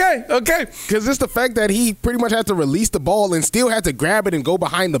 Yeah. Okay. Because just the fact that he pretty much had to release the ball and still had to grab it and go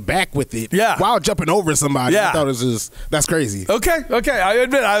behind the back with it while jumping over somebody. I thought it was that's crazy. Okay. I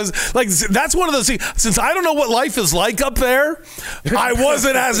admit, I was like, that's one of those things. Since I don't know what life is like up there, I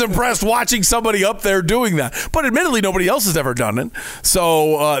wasn't as impressed watching somebody up there doing that. But admittedly, nobody else has ever done it.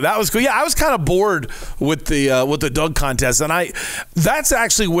 So that was cool. Yeah, I was kind of bored with the dunk contest. And that's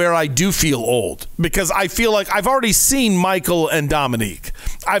actually where I do feel old, because I feel like I've already seen Michael and Dominique.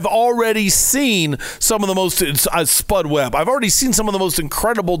 I've already seen some of the most Spud Webb. I've already seen some of the most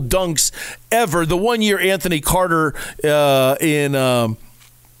incredible dunks ever. The one year Anthony Carter in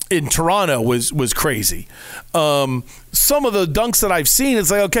Toronto was crazy. Some of the dunks that I've seen, it's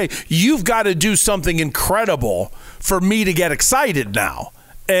like, okay, you've got to do something incredible for me to get excited now.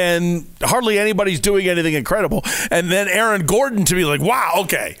 And hardly anybody's doing anything incredible. And then Aaron Gordon to be like, wow,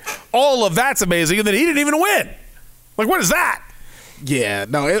 okay, all of that's amazing. And then he didn't even win. Like, what is that? Yeah,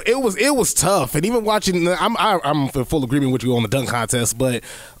 no, it was tough. And even watching, I'm in full agreement with you on the dunk contest, but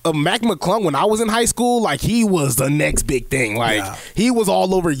Mac McClung, when I was in high school, like, he was the next big thing. Like, he was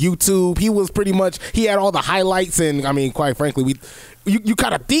all over YouTube. He was pretty much, he had all the highlights. And, I mean, quite frankly, you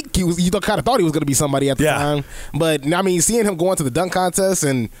kind of think you kind of thought he was going to be somebody at the time. But, I mean, seeing him go into the dunk contest,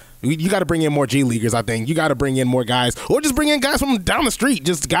 and you got to bring in more G Leaguers, I think. You got to bring in more guys, or just bring in guys from down the street,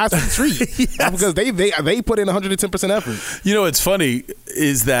 just guys from the street. Because they put in 110% effort. You know, what's funny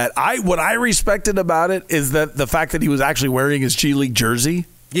is that what I respected about it is that the fact that he was actually wearing his G League jersey.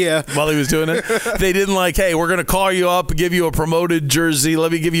 Yeah. While he was doing it. They didn't like, hey, we're going to call you up, give you a promoted jersey.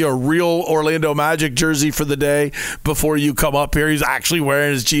 Let me give you a real Orlando Magic jersey for the day before you come up here. He's actually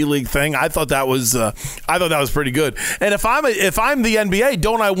wearing his G League thing. I thought that was pretty good. And if I'm the NBA,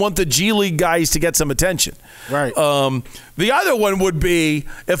 don't I want the G League guys to get some attention? Right. The other one would be,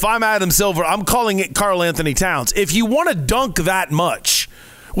 if I'm Adam Silver, I'm calling it Karl Anthony Towns. If you want to dunk that much,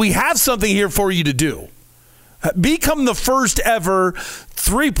 we have something here for you to do. Become the first ever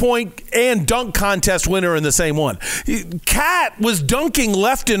 3-point and dunk contest winner in the same one. Cat was dunking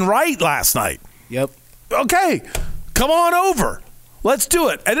left and right last night. Yep. Okay, come on over. Let's do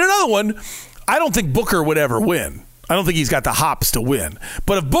it. And another one, I don't think Booker would ever win. I don't think he's got the hops to win.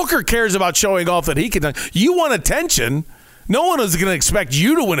 But if Booker cares about showing off that he can dunk, you want attention. No one is going to expect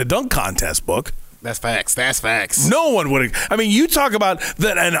you to win a dunk contest, Book. That's facts. No one would. I mean, you talk about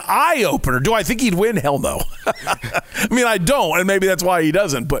that an eye-opener. Do I think he'd win? Hell no. I mean, I don't, and maybe that's why he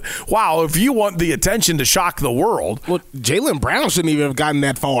doesn't. But, wow, if you want the attention to shock the world. Well, Jaylen Brown shouldn't even have gotten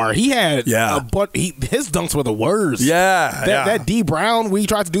that far. He had his dunks were the worst. That D. Brown, we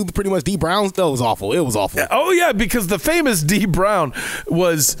tried to do pretty much D. Brown's, that was awful. It was awful. Oh, yeah, because the famous D. Brown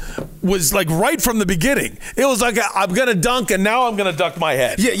was like right from the beginning. It was like, I'm going to dunk, and now I'm going to duck my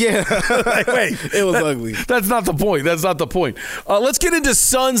head. Yeah. Like, wait. It was ugly. That's not the point. Let's get into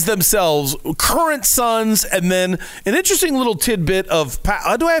Suns themselves, current Suns, and then an interesting little tidbit of do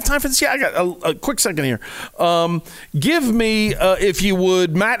I have time for this? Yeah, I got a quick second here. Give me, if you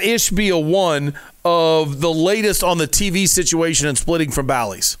would, Matt Ishbia 1 of the latest on the TV situation and splitting from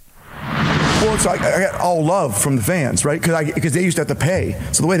Bally's. Well, it's like I got all love from the fans, right? Because they used to have to pay.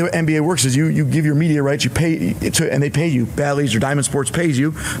 So the way the NBA works is you give your media rights, you pay, and they pay you. Bally's or Diamond Sports pays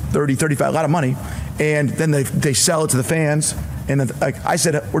you $30, $35, a lot of money, and then they sell it to the fans. And then, like I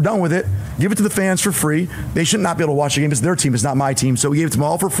said, we're done with it. Give it to the fans for free. They should not be able to watch the game. It's their team. It's not my team. So we gave it to them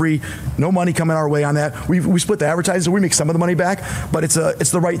all for free. No money coming our way on that. We split the advertising, so we make some of the money back. But it's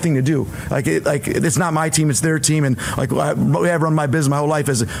the right thing to do. It's not my team. It's their team. And we have run my business my whole life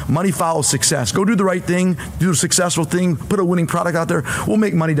as money follows success. Go do the right thing. Do a successful thing. Put a winning product out there. We'll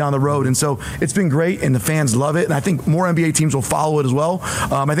make money down the road. And so it's been great, and the fans love it. And I think more NBA teams will follow it as well.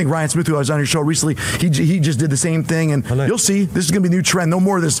 I think Ryan Smith, who I was on your show recently, he just did the same thing. And you'll see this is going to be a new trend. No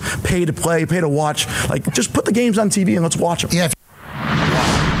more of this pay to play, pay to watch. Just put the games on TV and let's watch them. Yeah.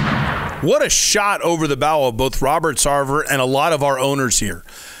 What a shot over the bow of both Robert Sarver and a lot of our owners here.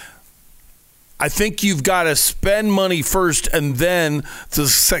 I think you've got to spend money first, and then the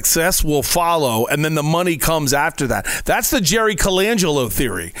success will follow, and then the money comes after that. That's the Jerry Colangelo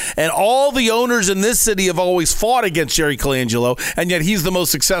theory. And all the owners in this city have always fought against Jerry Colangelo, and yet he's the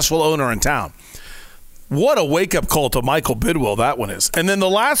most successful owner in town. What a wake-up call to Michael Bidwill that one is. And then the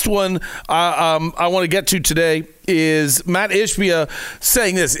last one I want to get to today is Matt Ishbia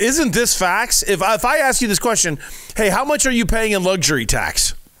saying this. Isn't this facts? If I ask you this question, hey, how much are you paying in luxury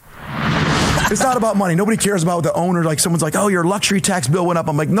tax? It's not about money. Nobody cares about the owner. Like someone's like, oh, your luxury tax bill went up.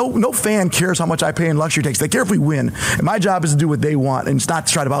 I'm like, no fan cares how much I pay in luxury tax. They care if we win. And my job is to do what they want. And it's not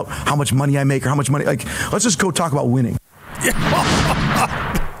to try about how much money I make or how much money. Let's just go talk about winning.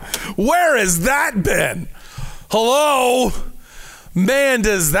 Where has that been? Hello? Man,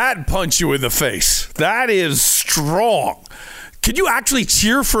 does that punch you in the face. That is strong. Can you actually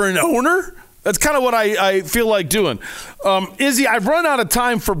cheer for an owner? That's kind of what I feel like doing. Izzy, I've run out of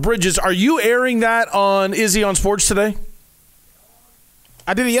time for Bridges. Are you airing that on Izzy on Sports today?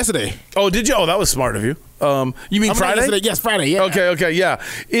 I did it yesterday. Oh, did you? Oh, that was smart of you. You mean Friday? Yes, Friday, yeah. Okay, yeah.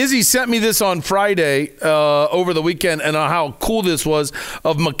 Izzy sent me this on Friday over the weekend, and how cool this was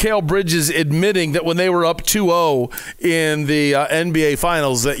of Mikal Bridges admitting that when they were up 2-0 in the NBA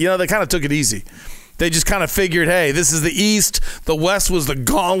Finals, that they kind of took it easy. They just kind of figured, hey, this is the East. The West was the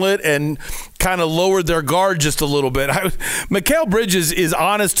gauntlet, and kind of lowered their guard just a little bit. Mikal Bridges is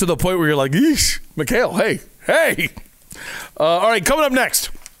honest to the point where you're like, eesh, Mikal, hey. All right, coming up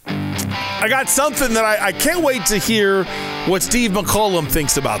next, I got something that I can't wait to hear what Steve McCollum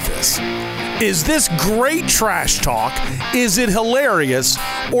thinks about this. Is this great trash talk? Is it hilarious?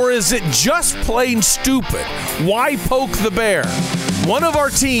 Or is it just plain stupid? Why poke the bear? One of our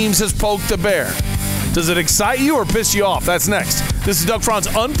teams has poked the bear. Does it excite you or piss you off? That's next. This is Doug Franz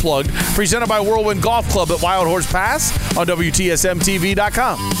Unplugged, presented by Whirlwind Golf Club at Wild Horse Pass on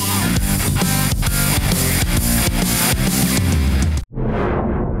WTSMTV.com.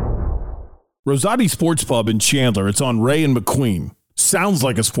 Rosati Sports Pub in Chandler. It's on Ray and McQueen. Sounds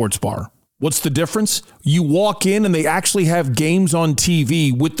like a sports bar. What's the difference? You walk in and they actually have games on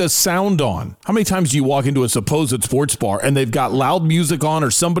TV with the sound on. How many times do you walk into a supposed sports bar and they've got loud music on or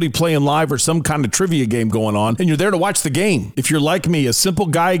somebody playing live or some kind of trivia game going on and you're there to watch the game? If you're like me, a simple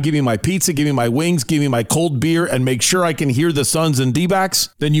guy, give me my pizza, give me my wings, give me my cold beer, and make sure I can hear the Suns and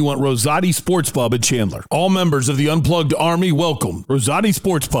DBACKS, then you want Rosati Sports Pub in Chandler. All members of the Unplugged Army, welcome. Rosati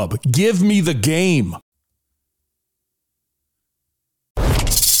Sports Pub. Give me the game.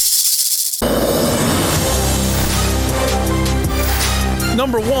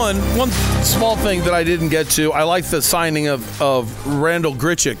 Number one small thing that I didn't get to, I like the signing of Randall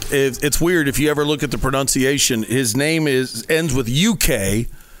Grichuk. It's weird if you ever look at the pronunciation. His name ends with UK,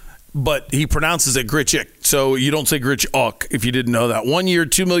 but he pronounces it Grichuk. So you don't say Grichuk if you didn't know that. 1 year,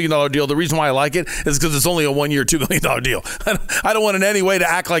 $2 million deal. The reason why I like it is because it's only a 1 year, $2 million deal. I don't want in any way to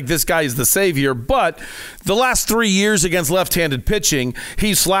act like this guy is the savior, but the last 3 years against left-handed pitching,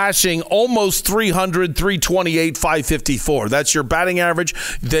 he's slashing almost 300, 328, 554. That's your batting average,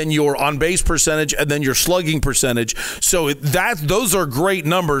 then your on-base percentage, and then your slugging percentage. So those are great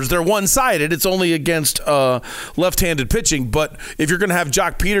numbers. They're one-sided. It's only against left-handed pitching, but if you're going to have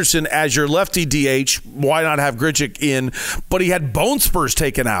Jock Peterson as your lefty DH, why not have Grichuk in? But he had bone spurs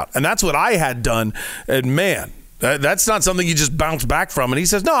taken out, and that's what I had done. And man, that's not something you just bounce back from. And he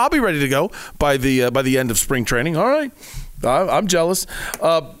says, "No, I'll be ready to go by the end of spring training." All right, I'm jealous.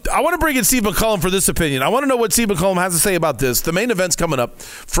 I want to bring in Steve McCullum for this opinion. I want to know what Steve McCullum has to say about this. The main event's coming up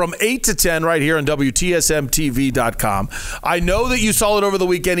from 8 to 10 right here on WTSMTV.com. I know that you saw it over the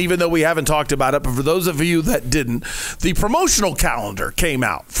weekend, even though we haven't talked about it. But for those of you that didn't, the promotional calendar came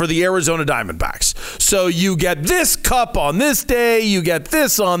out for the Arizona Diamondbacks. So you get this cup on this day, you get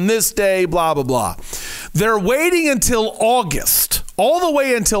this on this day, blah, blah, blah. They're waiting until August, all the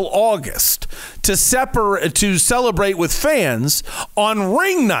way until August, to celebrate with fans on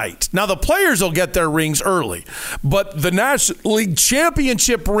ring night. Now, the players will get their rings early, but the National League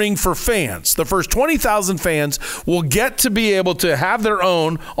Championship ring for fans, the first 20,000 fans, will get to be able to have their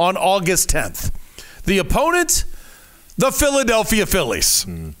own on August 10th. The opponent, the Philadelphia Phillies.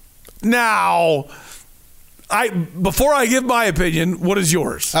 Now, before I give my opinion, what is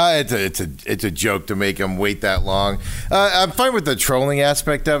yours? It's a joke to make them wait that long. I'm fine with the trolling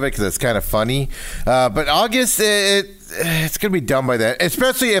aspect of it because it's kind of funny. But August, it's going to be done by then,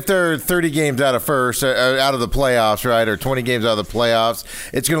 especially if they're 30 games out of out of the playoffs, right, or 20 games out of the playoffs.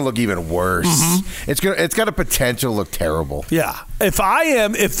 It's going to look even worse. Mm-hmm. It's got a potential to look terrible. Yeah. If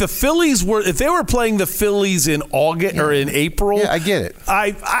they were playing the Phillies in August or in April, I get it.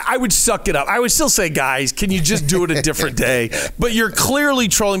 I would suck it up. I would still say, guys, can you just do it a different day? But you're clearly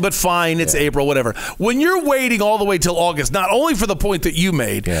trolling, but fine, it's April, whatever. When you're waiting all the way till August, not only for the point that you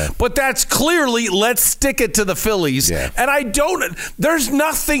made, but that's clearly, let's stick it to the Phillies. Yeah. And there's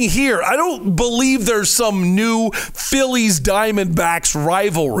nothing here. I don't believe there's some new Phillies Diamondbacks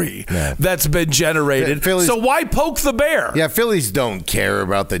rivalry that's been generated. So why poke the bear? Yeah, Phillies don't care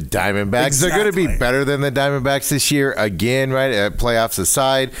about the Diamondbacks. Exactly. They're going to be better than the Diamondbacks this year again, right? Playoffs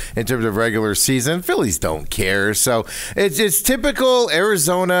aside, in terms of regular season, Phillies don't care. So it's typical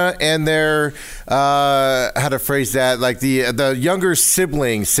Arizona and their how to phrase that, like the younger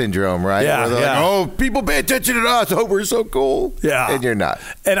sibling syndrome, right? Yeah, where they're like, oh, people pay attention to us. Oh, we're so cool. Yeah. And you're not.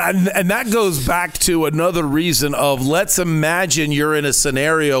 And that goes back to another reason of, let's imagine you're in a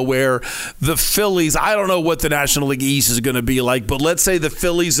scenario where the Phillies, I don't know what the National League East is going to be like, but let's say the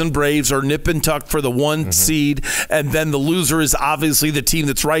Phillies and Braves are nip and tuck for the one seed, and then the loser is obviously the team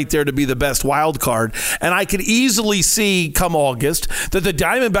that's right there to be the best wild card. And I could easily see come August that the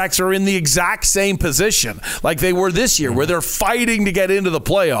Diamondbacks are in the exact same position like they were this year, where they're fighting to get into the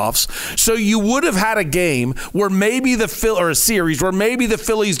playoffs. So you would have had a game where maybe or a series where maybe the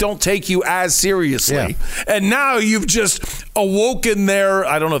Phillies don't take you as seriously. Yeah. And now you've just awakened their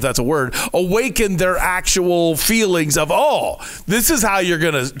actual feelings of, oh, this is how you're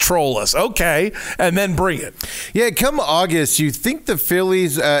going to troll us. Okay. And then bring it. Yeah, come August, you think the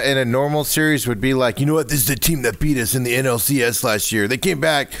Phillies in a normal series would be like, you know what, this is the team that beat us in the NLCS last year. They came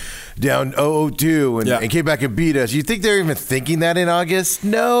back down 0-2 and came back and beat us. You think they're even thinking that in August?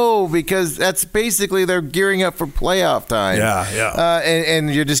 No, because that's basically they're gearing up for playoff time.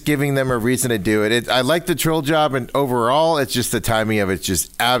 And you're just giving them a reason to do it. I like the troll job, and overall, it's just the timing of it's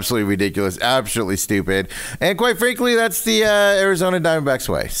just absolutely ridiculous, absolutely stupid. And quite frankly, that's the Arizona Diamondbacks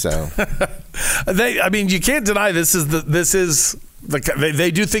way. So, you can't deny this is.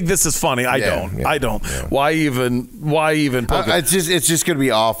 They do think this is funny. I don't. Yeah. Why even poke it? It's just going to be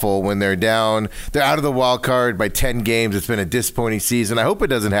awful when they're down. They're out of the wild card by 10 games. It's been a disappointing season. I hope it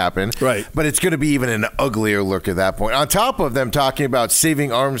doesn't happen. Right. But it's going to be even an uglier look at that point. On top of them talking about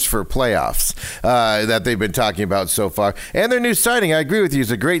saving arms for playoffs that they've been talking about so far. And their new signing, I agree with you,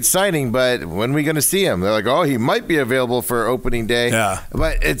 is a great signing, but when are we going to see him? They're like, oh, he might be available for opening day. Yeah.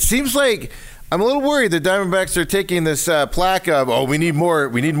 But it seems like I'm a little worried the Diamondbacks are taking this plaque of, we need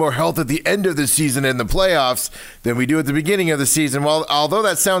more health at the end of the season in the playoffs than we do at the beginning of the season. Well, although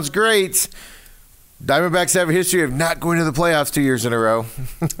that sounds great, Diamondbacks have a history of not going to the playoffs 2 years in a row.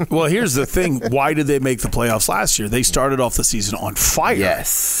 Well, here's the thing. Why did they make the playoffs last year? They started off the season on fire. Yes.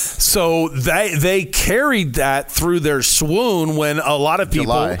 So they carried that through their swoon when a lot of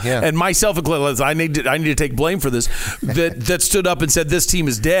people, and myself included, I need to take blame for this, that stood up and said this team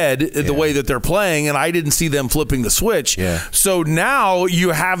is dead the way that they're playing, and I didn't see them flipping the switch. Yeah. So now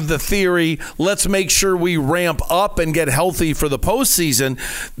you have the theory, let's make sure we ramp up and get healthy for the postseason.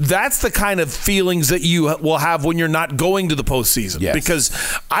 That's the kind of feelings that you will have when you're not going to the postseason. Yes.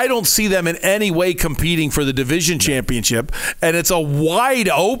 Because I don't see them in any way competing for the division championship, and it's a wide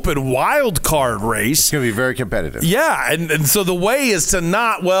open wild card race. It's going to be very competitive. Yeah, and so the way is to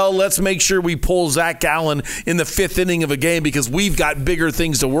not, let's make sure we pull Zach Gallen in the fifth inning of a game because we've got bigger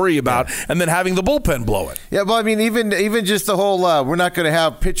things to worry about, and then having the bullpen blow it. Yeah, well, I mean, even just the whole we're not going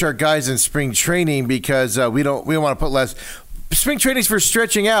to pitch our guys in spring training because we don't want to put less. spring training's for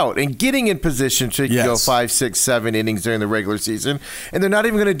stretching out and getting in position to go 5, 6, 7 innings during the regular season, and they're not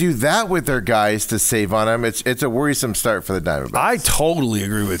even going to do that with their guys to save on them. It's a worrisome start for the Diamondbacks. I totally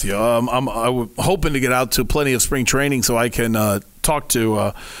agree with you. I'm hoping to get out to plenty of spring training so I can talk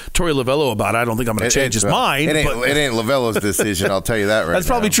to Torey Lovello about it. I don't think I'm going to change his mind. It ain't Lovello's decision, I'll tell you that right That's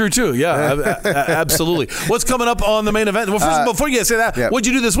now. Probably true, too. Yeah, absolutely. What's coming up on the main event? Well, first, before you say that, what'd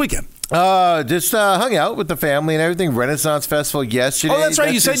you do this weekend? Just hung out with the family and everything. Renaissance Festival yesterday. Oh, that's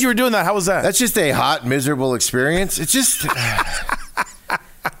right. You said you were doing that. How was that? That's just a hot, miserable experience. It's just...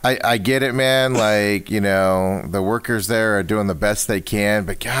 I get it, man. Like, the workers there are doing the best they can,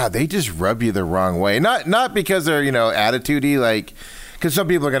 but God, they just rub you the wrong way. Not because they're, attitude-y, like, because some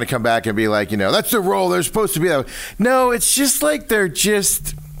people are going to come back and be like, that's the role they're supposed to be. No, it's just like they're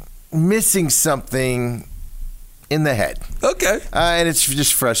just missing something in the head. Okay. And it's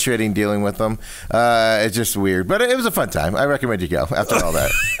just frustrating dealing with them. It's just weird. But it was a fun time. I recommend you go after all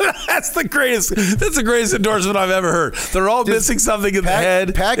that. That's the greatest endorsement I've ever heard. They're all missing something in the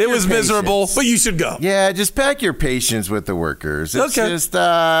head. It was miserable, but you should go. Yeah, just pack your patience with the workers. It's just, all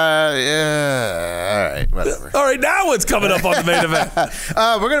right, whatever. All right, now what's coming up on the main event?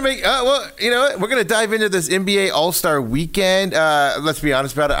 We're going to make, you know what? We're going to dive into this NBA All-Star Weekend. Let's be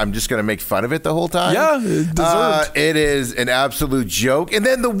honest about it. I'm just going to make fun of it the whole time. Yeah, deserved. It is an absolute joke. And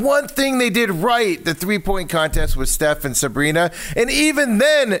then the one thing they did right, the three-point contest with Steph and Sabrina, and even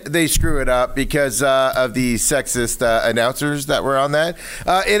then they screw it up because of the sexist announcers that were on that.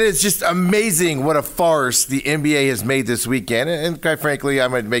 It is just amazing what a farce the NBA has made this weekend. And quite frankly,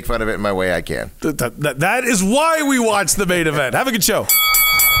 I'm going to make fun of it in my way I can. That is why we watch the main event. Have a good show.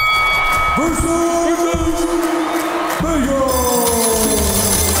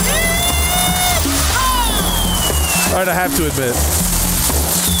 All right, I have to admit,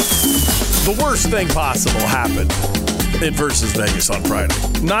 the worst thing possible happened in Versus Vegas on Friday.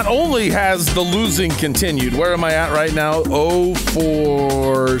 Not only has the losing continued, where am I at right now?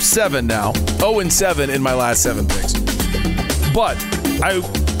 0-7 now. 0-7 in my last 7 picks. But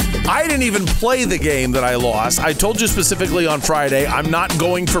I didn't even play the game that I lost. I told you specifically on Friday, I'm not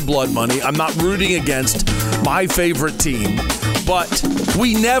going for blood money. I'm not rooting against my favorite team. But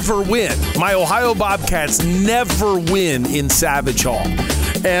we never win. My Ohio Bobcats never win in Savage Hall.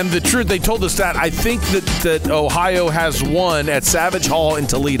 And the truth, they told us that. I think that Ohio has won at Savage Hall in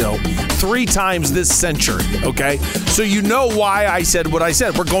Toledo 3 times this century, okay? So you know why I said what I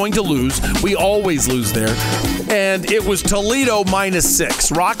said. We're going to lose. We always lose there. And it was Toledo -6.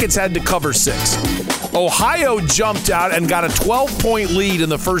 Rockets had to cover 6. Ohio jumped out and got a 12-point lead in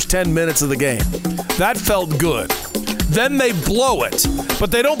the first 10 minutes of the game. That felt good. Then they blow it.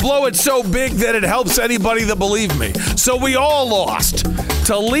 But they don't blow it so big that it helps anybody that believe me. So we all lost.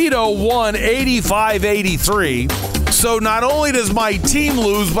 Toledo won 85-83. So not only does my team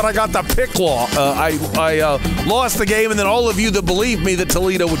lose, but I got the pick law. I lost the game, and then all of you that believe me that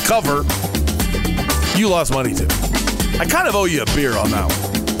Toledo would cover, you lost money too. I kind of owe you a beer on that one.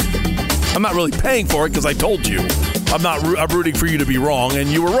 I'm not really paying for it because I told you. I'm rooting for you to be wrong, and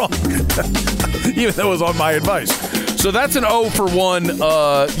you were wrong. Even though it was on my advice. So that's an 0 for 1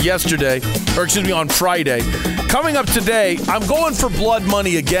 on Friday. Coming up today, I'm going for blood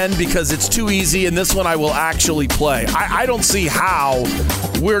money again because it's too easy, and this one I will actually play. I don't see how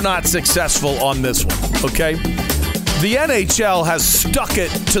we're not successful on this one, okay? The NHL has stuck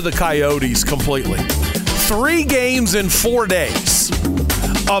it to the Coyotes completely. 3 games in 4 days.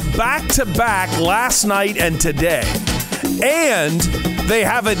 A back-to-back last night and today. And they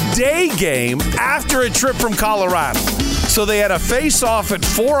have a day game after a trip from Colorado. So they had a face-off at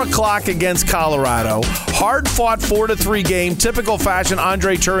 4 o'clock against Colorado. Hard-fought 4-3 game. Typical fashion,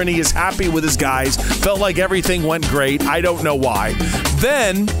 Andre Tourigny is happy with his guys. Felt like everything went great. I don't know why.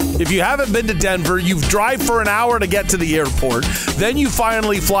 Then, if you haven't been to Denver, you drive for an hour to get to the airport. Then you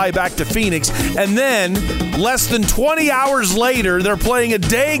finally fly back to Phoenix. And then, less than 20 hours later, they're playing a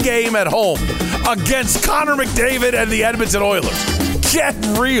day game at home against Connor McDavid and the Edmonton Oilers. Get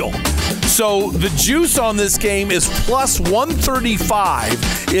real. So the juice on this game is plus 135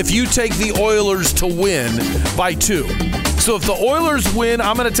 if you take the Oilers to win by 2. So if the Oilers win,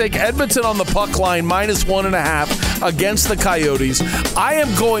 I'm going to take Edmonton on the puck line -1.5 against the Coyotes. I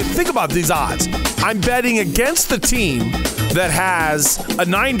am going, think about these odds. I'm betting against the team that has a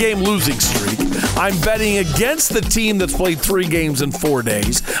 9-game losing streak. I'm betting against the team that's played 3 games in 4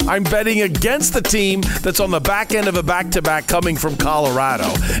 days. I'm betting against the team that's on the back end of a back-to-back coming from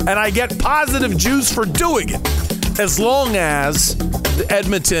Colorado. And I get positive juice for doing it as long as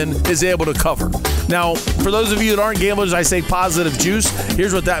Edmonton is able to cover. Now, for those of you that aren't gamblers, I say positive juice.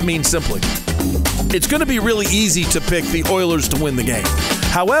 Here's what that means simply. it's going to be really easy to pick the Oilers to win the game.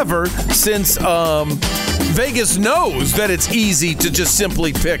 However, since Vegas knows that it's easy to just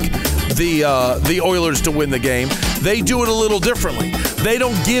simply pick the Oilers to win the game, they do it a little differently. They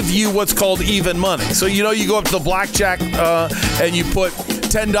don't give you what's called even money. So, you go up to the blackjack and you put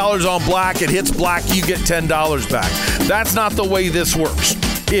 $10 on black, it hits black, you get $10 back. That's not the way this works.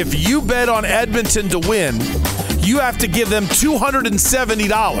 If you bet on Edmonton to win, you have to give them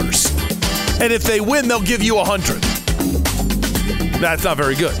 $270. And if they win, they'll give you $100. That's not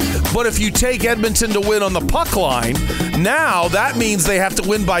very good. But if you take Edmonton to win on the puck line, now that means they have to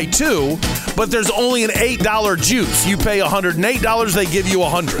win by 2, but there's only an $8 juice. You pay $108, they give you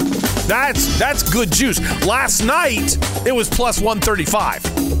 $100. That's good juice. Last night, it was plus 135.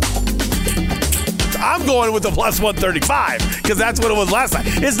 I'm going with the plus 135 because that's what it was last night.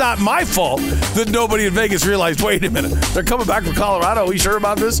 It's not my fault that nobody in Vegas realized, wait a minute, they're coming back from Colorado. Are we sure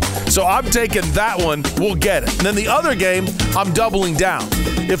about this? So I'm taking that one. We'll get it. And then the other game, I'm doubling down.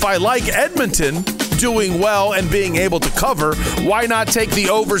 If I like Edmonton doing well and being able to cover, why not take the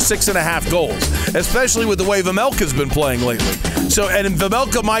over 6.5 goals, especially with the way Vejmelka's been playing lately. So, and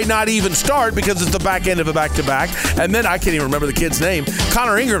Vejmelka might not even start because it's the back end of a back-to-back. And then I can't even remember the kid's name.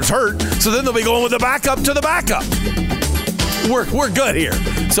 Connor Ingram's hurt, so then they'll be going with the backup to the backup. We're good here.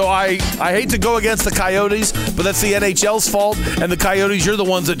 So I hate to go against the Coyotes, but that's the NHL's fault. And the Coyotes, you're the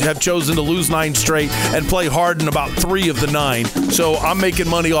ones that have chosen to lose 9 straight and play hard in about 3 of the 9. So I'm making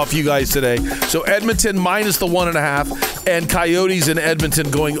money off you guys today. So Edmonton minus the 1.5 and Coyotes and Edmonton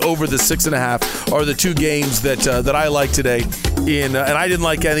going over the 6.5 are the 2 games that I like today. And I didn't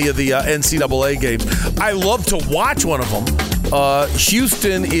like any of the NCAA games. I love to watch one of them.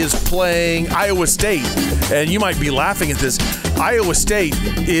 Houston is playing Iowa State, and you might be laughing at this. Iowa State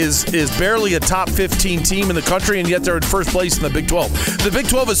is barely a top 15 team in the country, and yet they're in first place in the Big 12. The Big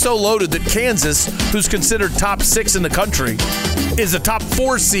 12 is so loaded that Kansas, who's considered top 6 in the country, is a top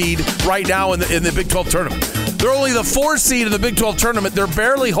 4 seed right now in the Big 12 tournament. They're only the 4 seed in the Big 12 tournament. They're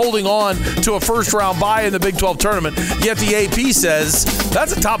barely holding on to a first-round bye in the Big 12 tournament, yet the AP says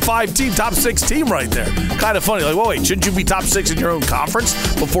that's a top 5 team, top 6 team right there. Kind of funny. Like, well, wait, shouldn't you be top 6 in your own conference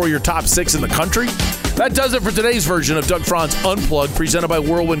before you're top 6 in the country? That does it for today's version of Doug Franz Unplugged, presented by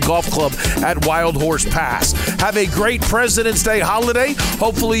Whirlwind Golf Club at Wild Horse Pass. Have a great President's Day holiday.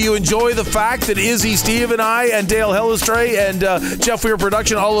 Hopefully you enjoy the fact that Izzy, Steve, and I, and Dale Hellestray, and Jeff Weir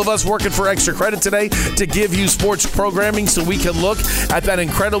Production, all of us working for extra credit today to give you sports programming so we can look at that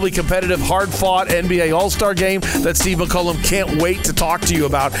incredibly competitive, hard-fought NBA All-Star game that Steve McCullum can't wait to talk to you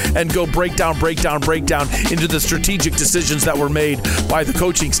about and go break down into the strategic decisions that were made by the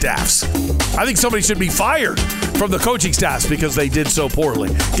coaching staffs. I think somebody should be fired from the coaching staffs because they did so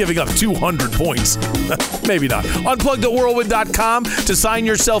poorly, giving up 200 points. Maybe not. Unplugged@whirlwind.com to sign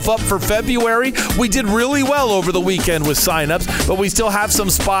yourself up for February. We did really well over the weekend with signups, but we still have some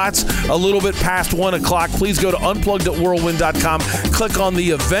spots a little bit past 1 o'clock. Please go to unplugged@whirlwind.com, click on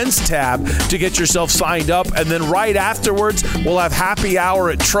the events tab to get yourself signed up, and then right afterwards, we'll have happy hour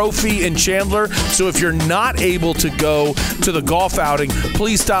at Trophy in Chandler. So if you're not able to go to the golf outing,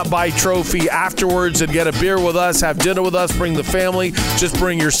 please stop by Trophy afterwards and get a beer with us, have dinner with us, bring the family, just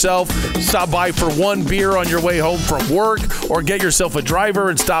bring yourself. Stop by for 1 beer on your way home from work, or get yourself a driver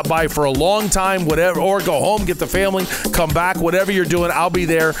and stop by for a long time, whatever, or go home, get the family, come back, whatever you're doing. I'll be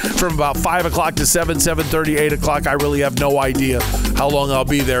there from about 5 o'clock to 7, 7:30, 8 o'clock. I really have no idea how long I'll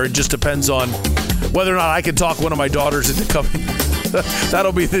be there. It just depends on whether or not I can talk one of my daughters into coming.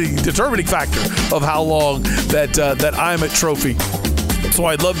 That'll be the determining factor of how long that I'm at Trophy. So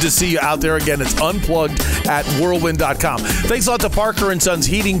I'd love to see you out there. Again, it's unplugged@whirlwind.com. Thanks a lot to Parker & Sons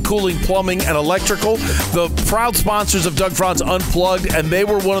Heating, Cooling, Plumbing, and Electrical, the proud sponsors of Doug Franz Unplugged, and they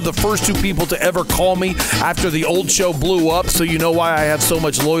were one of the first 2 people to ever call me after the old show blew up, so you know why I have so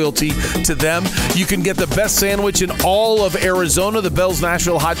much loyalty to them. You can get the best sandwich in all of Arizona, the Bell's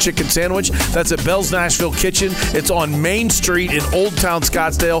Nashville Hot Chicken Sandwich. That's at Bell's Nashville Kitchen. It's on Main Street in Old Town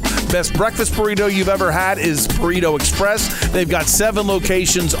Scottsdale. Best breakfast burrito you've ever had is Burrito Express. They've got 7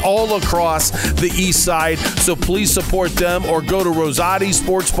 locations all across the east side, so please support them or go to Rosati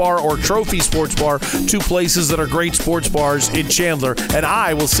Sports Bar or Trophy Sports Bar, 2 places that are great sports bars in Chandler, and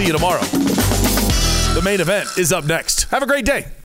I will see you tomorrow. The main event is up next. Have a great day.